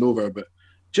get turned over, but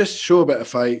just show a bit of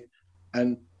fight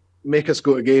and make us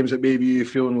go to games that maybe you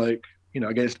feeling like,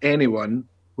 against anyone,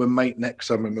 we might nick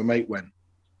some and we might win.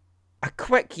 A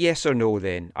quick yes or no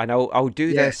then, and I'll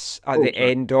do this at the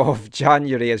end of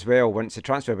January as well once the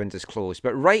transfer window's closed.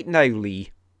 But right now, Lee,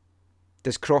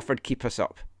 does Crawford keep us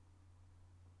up?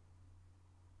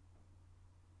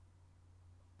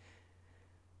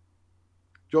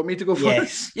 Do you want me to go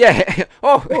first? Yeah.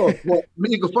 Well,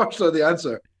 me go first or the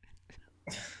answer?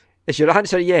 Is your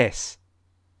answer yes?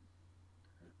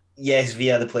 Yes,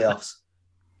 via the playoffs.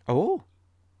 Oh.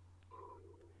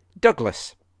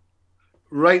 Douglas.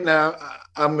 Right now,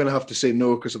 I'm going to have to say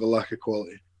no because of the lack of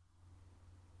quality.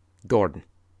 Gordon.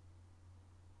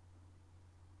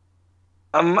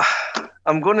 I'm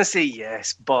going to say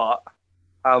yes, but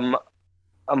I'm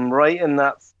right in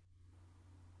that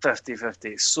 50-50.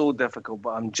 It's so difficult, but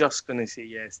I'm just going to say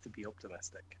yes to be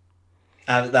optimistic.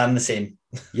 I'm the same.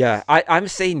 Yeah, I'm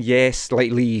saying yes,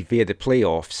 like Lee, via the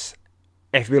playoffs.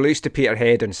 If we lose to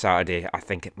Peterhead on Saturday, I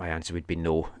think my answer would be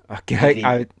no. Okay,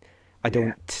 I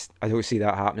don't see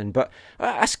that happening, but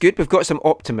that's good. We've got some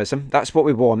optimism. That's what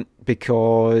we want,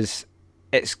 because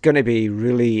it's going to be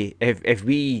really, if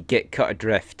we get cut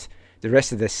adrift, the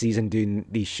rest of this season doing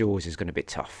these shows is going to be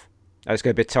tough. It's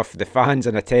going to be tough for the fans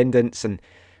and attendance and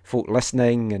folk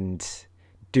listening and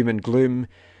doom and gloom.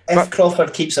 If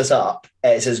Crawford keeps us up,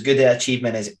 it's as good an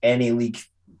achievement as any league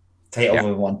title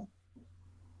we've won.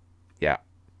 Yeah.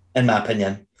 In my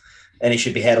opinion. And he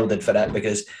should be heralded for that,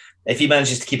 because if he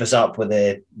manages to keep us up with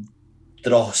the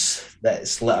dross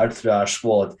that's littered through our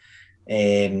squad,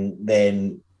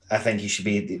 then I think he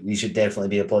should definitely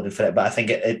be applauded for it. But I think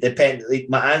it depends. Like,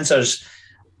 my answer's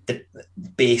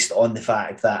based on the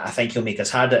fact that I think he'll make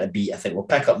us harder to beat. I think we'll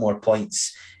pick up more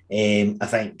points. I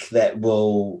think that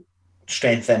we'll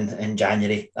strengthen in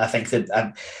January. I think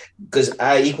that because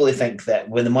I equally think that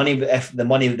with the money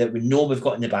that we know we've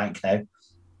got in the bank now,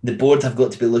 the board have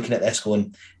got to be looking at this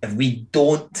going, if we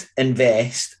don't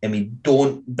invest and we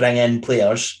don't bring in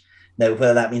players, now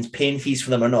whether that means paying fees for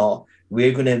them or not,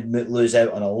 we're going to lose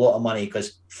out on a lot of money,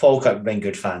 because Falkirk bring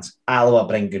good fans, Alloa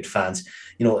bring good fans.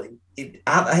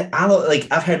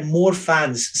 I've heard more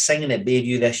fans singing at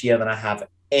Bayview this year than I have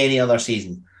any other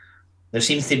season. There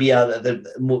seems to be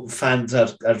the fans are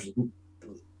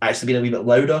actually being a wee bit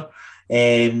louder.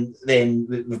 Then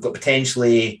we've got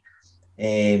potentially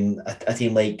a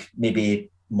team like maybe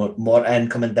Morton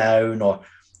coming down, or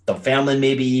Dunfermline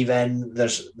maybe even.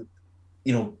 There's,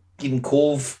 even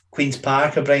Cove, Queen's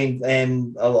Park are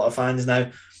bringing a lot of fans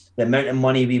now. The amount of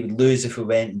money we would lose if we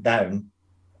went down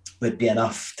would be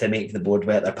enough to make the board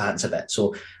wet their pants a bit.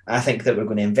 So I think that we're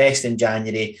going to invest in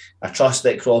January. I trust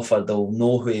that Crawford will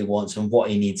know who he wants and what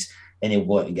he needs, and he'll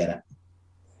go out and get it.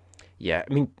 Yeah,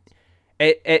 I mean,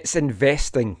 it's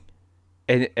investing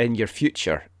in your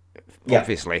future, Yeah.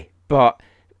 obviously. But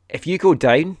if you go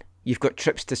down, you've got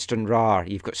trips to Stranraer,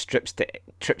 you've got trips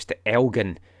to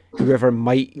Elgin, whoever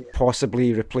might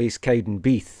possibly replace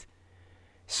Cowdenbeath.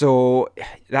 So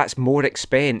that's more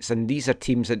expense, and these are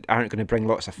teams that aren't going to bring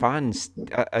lots of fans,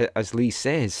 as Lee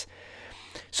says.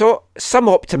 So some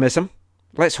optimism.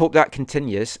 Let's hope that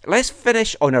continues. Let's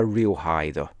finish on a real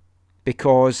high, though,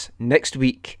 because next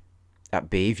week at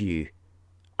Bayview,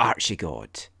 Archie God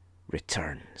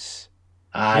returns.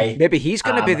 Maybe he's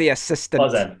going to be the assistant.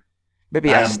 Buzzing. Maybe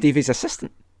that's Stevie's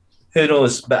assistant. Who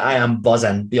knows? But I am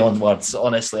buzzing beyond words.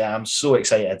 Honestly, I am so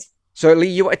excited. So, Lee,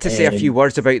 you wanted to say a few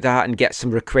words about that and get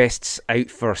some requests out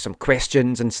for some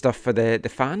questions and stuff for the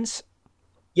fans?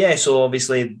 Yeah, so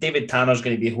obviously David Tanner's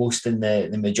going to be hosting the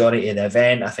majority of the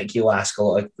event. I think he'll ask a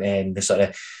lot of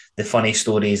the funny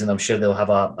stories, and I'm sure they'll have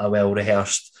a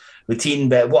well-rehearsed routine.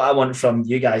 But what I want from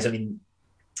you guys, I mean,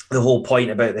 the whole point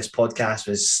about this podcast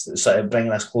was sort of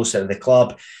bringing us closer to the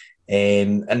club.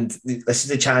 And this is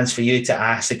the chance for you to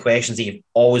ask the questions that you've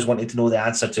always wanted to know the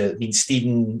answer to. I mean,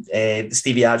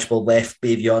 Stevie Archibald left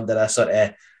Bayview under a sort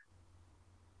of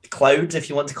cloud, if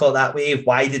you want to call it that way.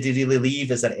 Why did he really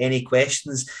leave? Is there any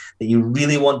questions that you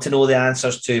really want to know the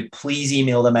answers to? Please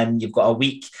email them in. You've got a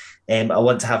week. I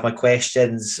want to have my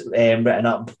questions written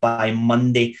up by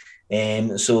Monday.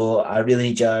 So I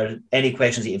really need any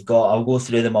questions that you've got. I'll go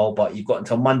through them all, but you've got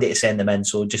until Monday to send them in.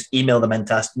 So just email them in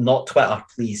to us, not Twitter,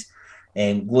 please.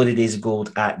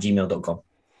 glorydaysofgold@gmail.com.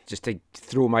 Just to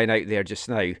throw mine out there just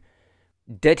now,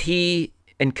 did he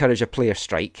encourage a player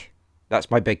strike? That's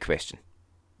my big question.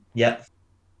 Yeah.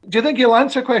 Do you think he'll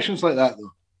answer questions like that,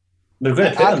 though? We're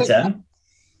going to put them to him.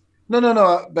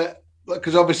 No, but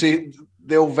because obviously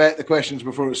they'll vet the questions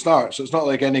before it starts, so it's not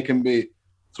like any can be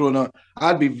thrown on.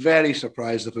 I'd be very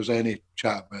surprised if there's any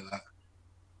chat about that.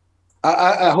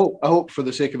 I hope for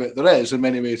the sake of it there is in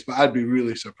many ways, but I'd be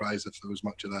really surprised if there was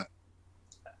much of that.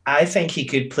 I think he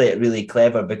could play it really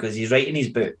clever because he's writing his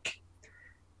book.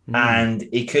 And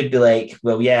he could be like,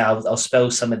 well, yeah, I'll spill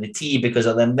some of the tea because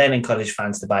I'll then encourage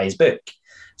fans to buy his book.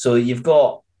 So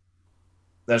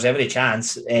there's every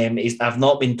chance. I've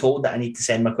not been told that I need to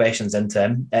send my questions into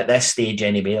him at this stage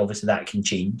anyway. Obviously, that can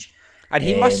change. And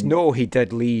he must know he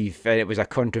did leave and it was a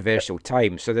controversial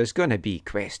time, so there's going to be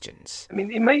questions. I mean,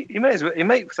 he might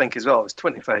think as well, it was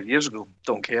 25 years ago,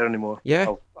 don't care anymore.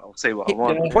 Yeah. I'll say what I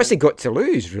want. What's he got to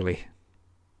lose, really?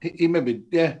 He maybe,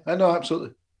 yeah, I know,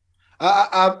 absolutely.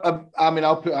 I mean,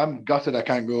 I'm gutted I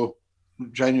can't go.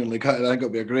 Genuinely gutted. I think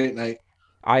it'll be a great night.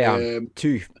 I am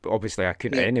too. Obviously, I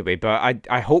couldn't anyway, but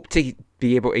I hope to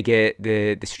be able to get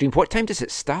the stream. What time does it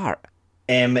start?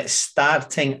 It's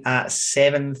starting at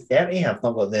 7:30. I've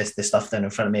not got the stuff down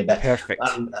in front of me, but perfect.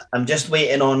 I'm just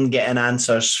waiting on getting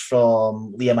answers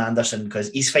from Liam Anderson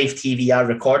because East Fife TV are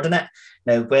recording it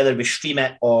now. Whether we stream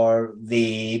it or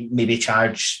they maybe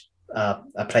charge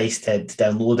a price to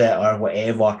download it or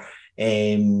whatever.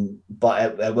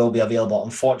 But it will be available.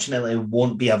 Unfortunately, it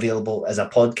won't be available as a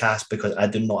podcast because I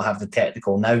do not have the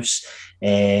technical nous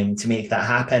to make that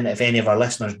happen. If any of our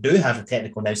listeners do have the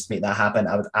technical nous to make that happen,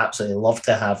 I would absolutely love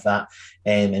to have that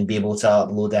and be able to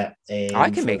upload it. I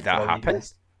can make that happen.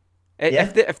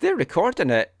 If they're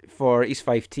recording it for East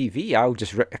Fife TV, I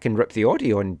can rip the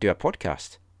audio and do a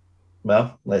podcast.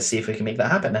 Well, let's see if we can make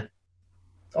that happen then.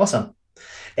 Awesome.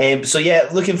 So yeah,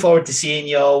 looking forward to seeing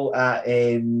y'all at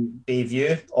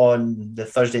Bayview on the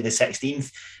Thursday the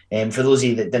 16th. For those of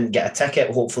you that didn't get a ticket,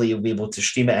 hopefully you'll be able to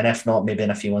stream it, and if not, maybe in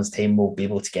a few months' time we'll be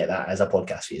able to get that as a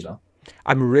podcast for you as well.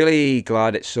 I'm really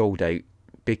glad it's sold out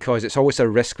because it's always a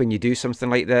risk when you do something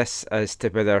like this as to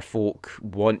whether folk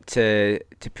want to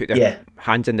put their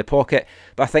hands in the pocket.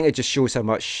 But I think it just shows how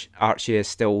much Archie is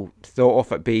still thought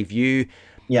of at Bayview.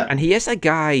 Yeah, and he is a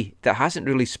guy that hasn't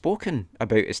really spoken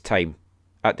about his time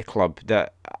at the club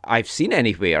that I've seen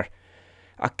anywhere.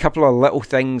 A couple of little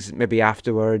things maybe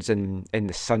afterwards and in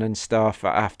the Sun and stuff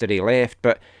after he left,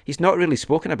 but he's not really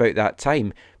spoken about that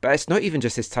time. But it's not even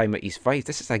just his time at East Fife.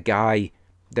 This is a guy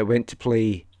that went to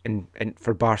play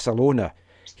for Barcelona.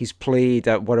 He's played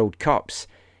at World Cups.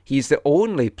 He's the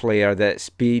only player that's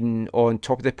been on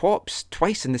Top of the Pops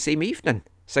twice in the same evening,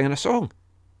 singing a song.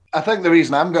 I think the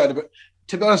reason I'm gutted,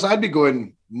 to be honest, I'd be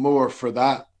going more for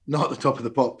that. Not the Top of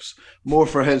the Pops, more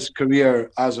for his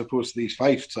career as opposed to these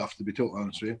Fife stuff, to be totally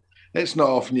honest with you. It's not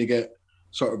often you get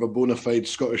sort of a bona fide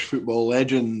Scottish football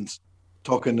legend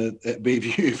talking at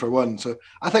Bayview for one. So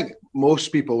I think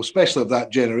most people, especially of that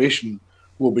generation,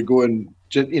 will be going,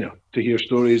 to hear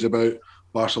stories about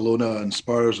Barcelona and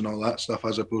Spurs and all that stuff,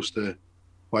 as opposed to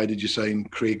why did you sign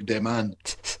Craig Deman?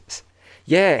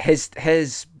 Yeah,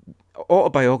 his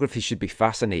autobiography should be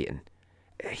fascinating.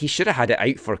 he should have had it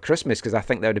out for Christmas, because I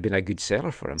think that would have been a good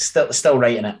seller for him. Still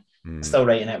writing it. Still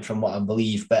writing it from what I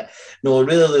believe. But no,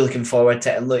 really looking forward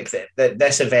to it. And look,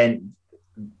 this event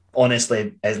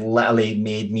honestly has literally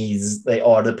made me,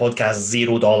 or the podcast,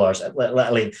 $0.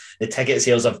 Literally, the ticket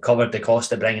sales have covered the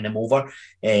cost of bringing them over.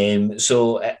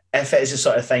 So if it's the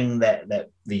sort of thing that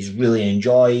these really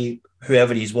enjoy,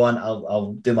 whoever he's won,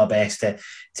 I'll do my best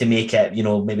to make it,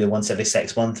 maybe once every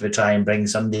 6 months we try and bring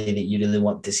somebody that you really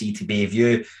want to see to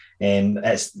Bayview.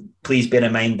 Please bear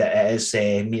in mind that it is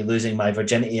me losing my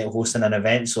virginity at hosting an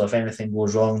event, so if anything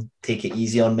goes wrong, take it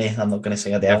easy on me. I'm not going to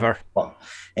say a day. Never. But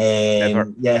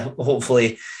yeah,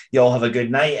 hopefully you all have a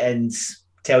good night and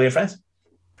tell your friends.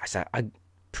 That's a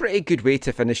pretty good way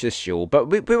to finish this show, but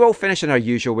we will finish in our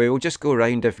usual way. We'll just go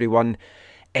around everyone.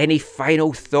 Any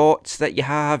final thoughts that you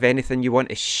have? Anything you want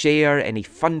to share? Any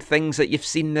fun things that you've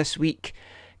seen this week?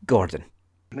 Gordon?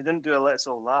 We didn't do a Let's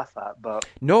All Laugh At, but...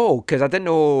 No, because I didn't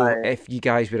know if you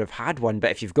guys would have had one,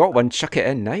 but if you've got one, chuck it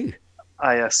in now.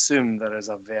 I assume there is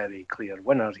a very clear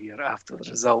winner here after the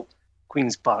result.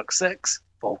 Queen's Park 6,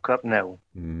 Falkirk 0.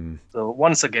 So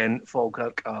once again,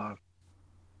 Falkirk are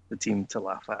the team to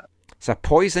laugh at. It's a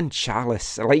poison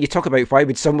chalice. Like you talk about, why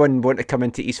would someone want to come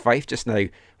into East Fife just now?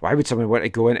 Why would someone want to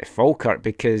go into Falkirk?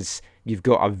 Because you've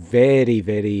got a very,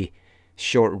 very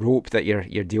short rope that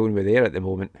you're dealing with there at the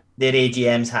moment. Their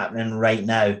AGM's happening right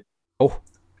now. Oh.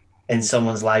 And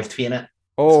someone's live tweeting it.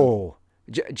 Oh.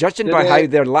 Judging by how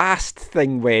their last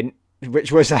thing went,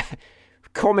 which was a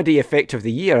comedy effect of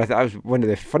the year, I thought that was one of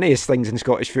the funniest things in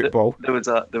Scottish football. There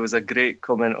was a great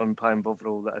comment on Pine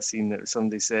Bovril that I seen that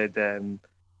somebody said,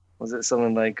 was it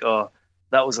something like, "Oh,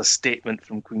 that was a statement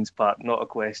from Queen's Park, not a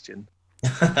question."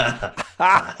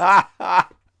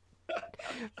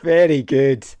 Very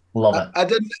good. Love it.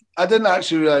 I didn't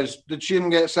actually realise, did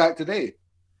Sheehan get sacked today?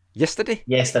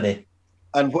 Yesterday.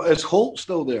 And is Holt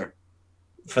still there?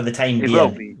 For the time being. He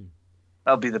will be.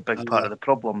 That'll be the big part of the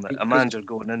problem, that a manager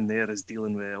going in there is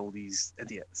dealing with all these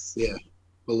idiots. Yeah,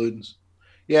 balloons.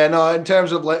 Yeah, no, in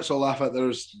terms of Let's All Laugh At,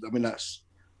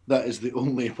 that is the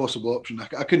only possible option.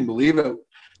 I couldn't believe it.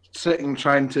 Sitting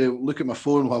trying to look at my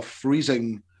phone while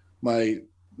freezing my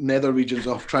nether regions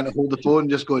off, trying to hold the phone,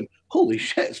 just going, holy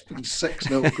shit, it's been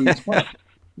 6-0 Queen's Park.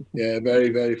 Yeah, very,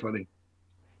 very funny.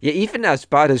 Yeah, even as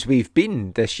bad as we've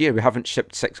been this year, we haven't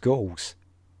shipped 6 goals.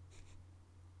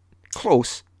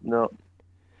 Close. No.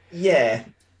 Yeah.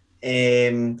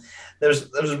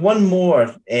 There's one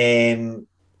more that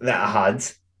I had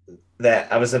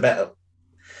that I was a bit...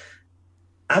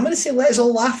 I'm going to say let's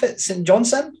all laugh at St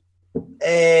Johnstone.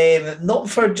 Not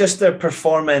for just their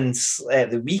performance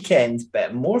at the weekend,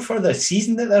 but more for the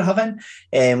season that they're having.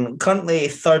 Currently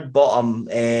third bottom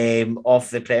of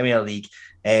the Premier League,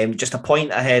 just a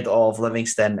point ahead of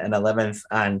Livingston in 11th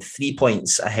and 3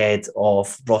 points ahead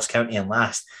of Ross County in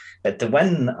last. But to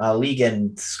win a league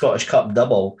and Scottish Cup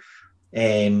double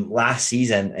last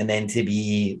season and then to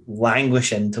be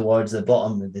languishing towards the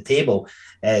bottom of the table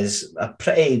is a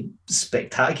pretty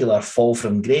spectacular fall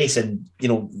from grace. And,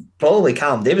 probably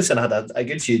Callum Davidson had a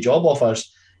good few job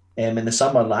offers in the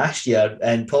summer last year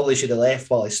and probably should have left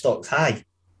while his stock's high.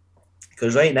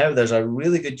 Because right now there's a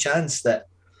really good chance that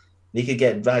they could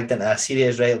get dragged into a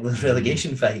serious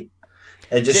relegation fight.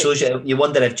 It just shows you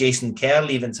wonder if Jason Kerr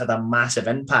leaving's had a massive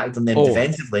impact on them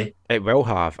defensively. It will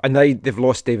have. And now they've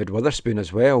lost David Witherspoon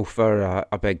as well for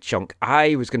a big chunk.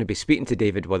 I was going to be speaking to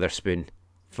David Witherspoon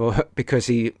because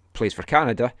he plays for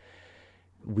Canada,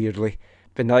 weirdly.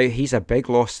 But now he's a big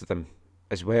loss to them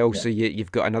as well. Yeah. So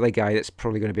you've got another guy that's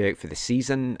probably going to be out for the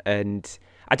season. And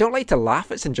I don't like to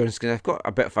laugh at St Johnstone because I've got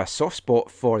a bit of a soft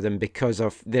spot for them because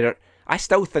of I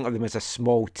still think of them as a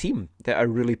small team that are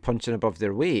really punching above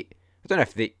their weight. I don't know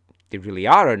if they really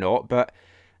are or not, but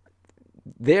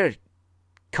their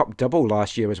cup double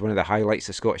last year was one of the highlights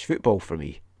of Scottish football for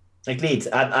me. Agreed.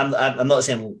 I'm not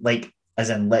saying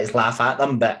as in let's laugh at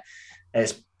them, but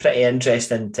it's pretty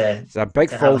interesting to. It's a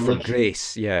big fall from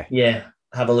grace, yeah. Yeah,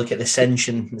 have a look at the cinch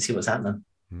and see what's happening.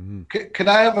 Mm-hmm. Can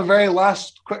I have a very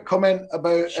last quick comment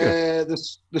about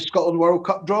the Scotland World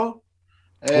Cup draw?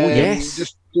 Yes.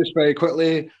 Just very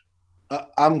quickly,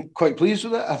 I'm quite pleased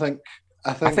with it. I think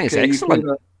it's excellent.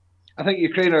 I think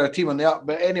Ukraine are a team on the up,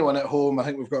 but anyone at home, I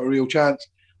think we've got a real chance.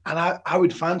 And I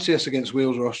would fancy us against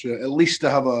Wales or Austria, at least to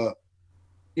have a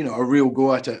real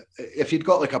go at it. If you'd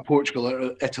got like a Portugal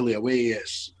or Italy away,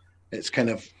 it's kind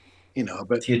of, a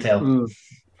bit futile.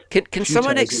 Can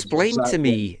someone explain to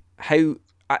me how,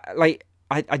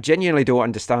 I genuinely don't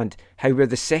understand how we're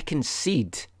the second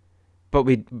seed, but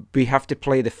we have to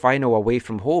play the final away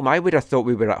from home. I would have thought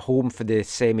we were at home for the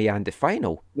semi and the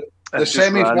final. The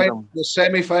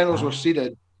semi-finals were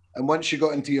seeded, And once you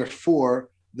got into year 4,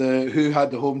 the who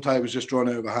had the home tie was just drawn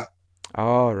out of a hat.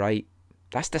 Oh, right.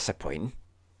 That's disappointing.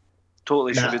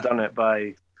 Totally should have done it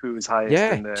by who was highest.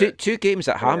 Yeah, in the, two games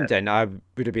at Hampden, I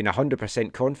would have been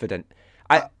 100% confident.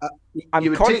 I'm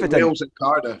you would confident. take Wales at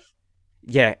Cardiff.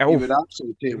 Yeah, You would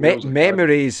absolutely take Wales at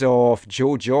memories of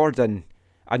Joe Jordan,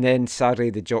 and then sadly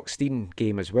the Jock Stein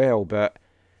game as well. But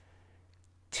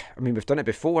I mean, we've done it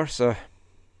before, so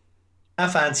I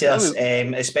fancy us,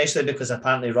 especially because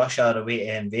apparently Russia are away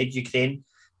to invade Ukraine.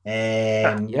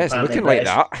 yes, apparently looking like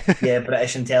that. Yeah,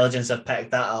 British intelligence have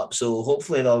picked that up, so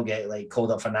hopefully they'll get like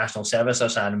called up for national service or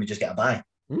something, and we just get a bye.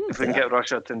 If we can get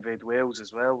Russia to invade Wales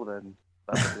as well, then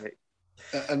that'd be great.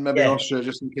 And maybe Austria,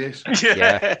 just in case.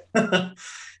 Yeah. But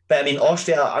I mean,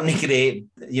 Austria aren't great.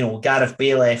 You know, Gareth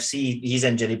Bale FC, he's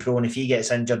injury prone. If he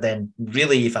gets injured, then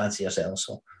really you fancy yourself.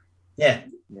 So, yeah.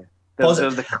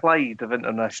 They're the Clyde of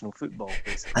international football,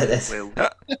 basically.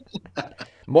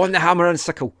 More on the hammer and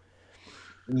sickle.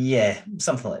 Yeah,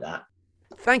 something like that.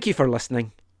 Thank you for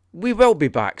listening. We will be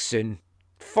back soon.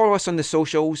 Follow us on the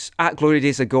socials at Glory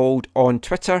Days of Gold on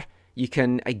Twitter. You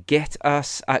can get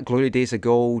us at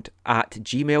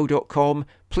glorydaysofgold@gmail.com.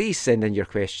 Please send in your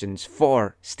questions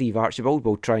for Steve Archibald.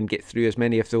 We'll try and get through as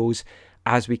many of those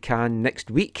as we can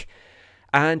next week.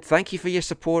 And thank you for your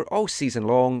support all season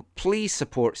long. Please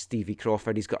support Stevie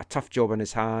Crawford. He's got a tough job on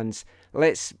his hands.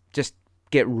 Let's just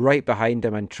get right behind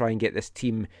him and try and get this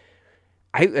team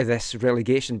out of this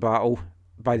relegation battle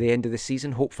by the end of the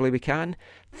season. Hopefully we can.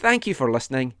 Thank you for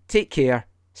listening. Take care,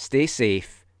 stay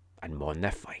safe, and Mon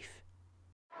the Fife.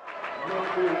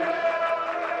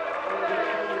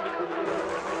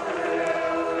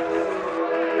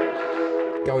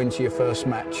 Going to your first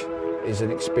match is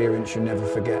an experience you never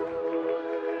forget.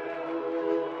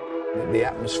 The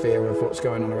atmosphere of what's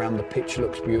going on around the pitch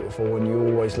looks beautiful, and you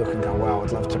always look and go, wow,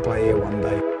 I'd love to play here one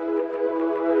day.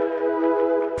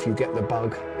 If you get the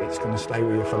bug, it's going to stay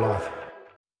with you for life.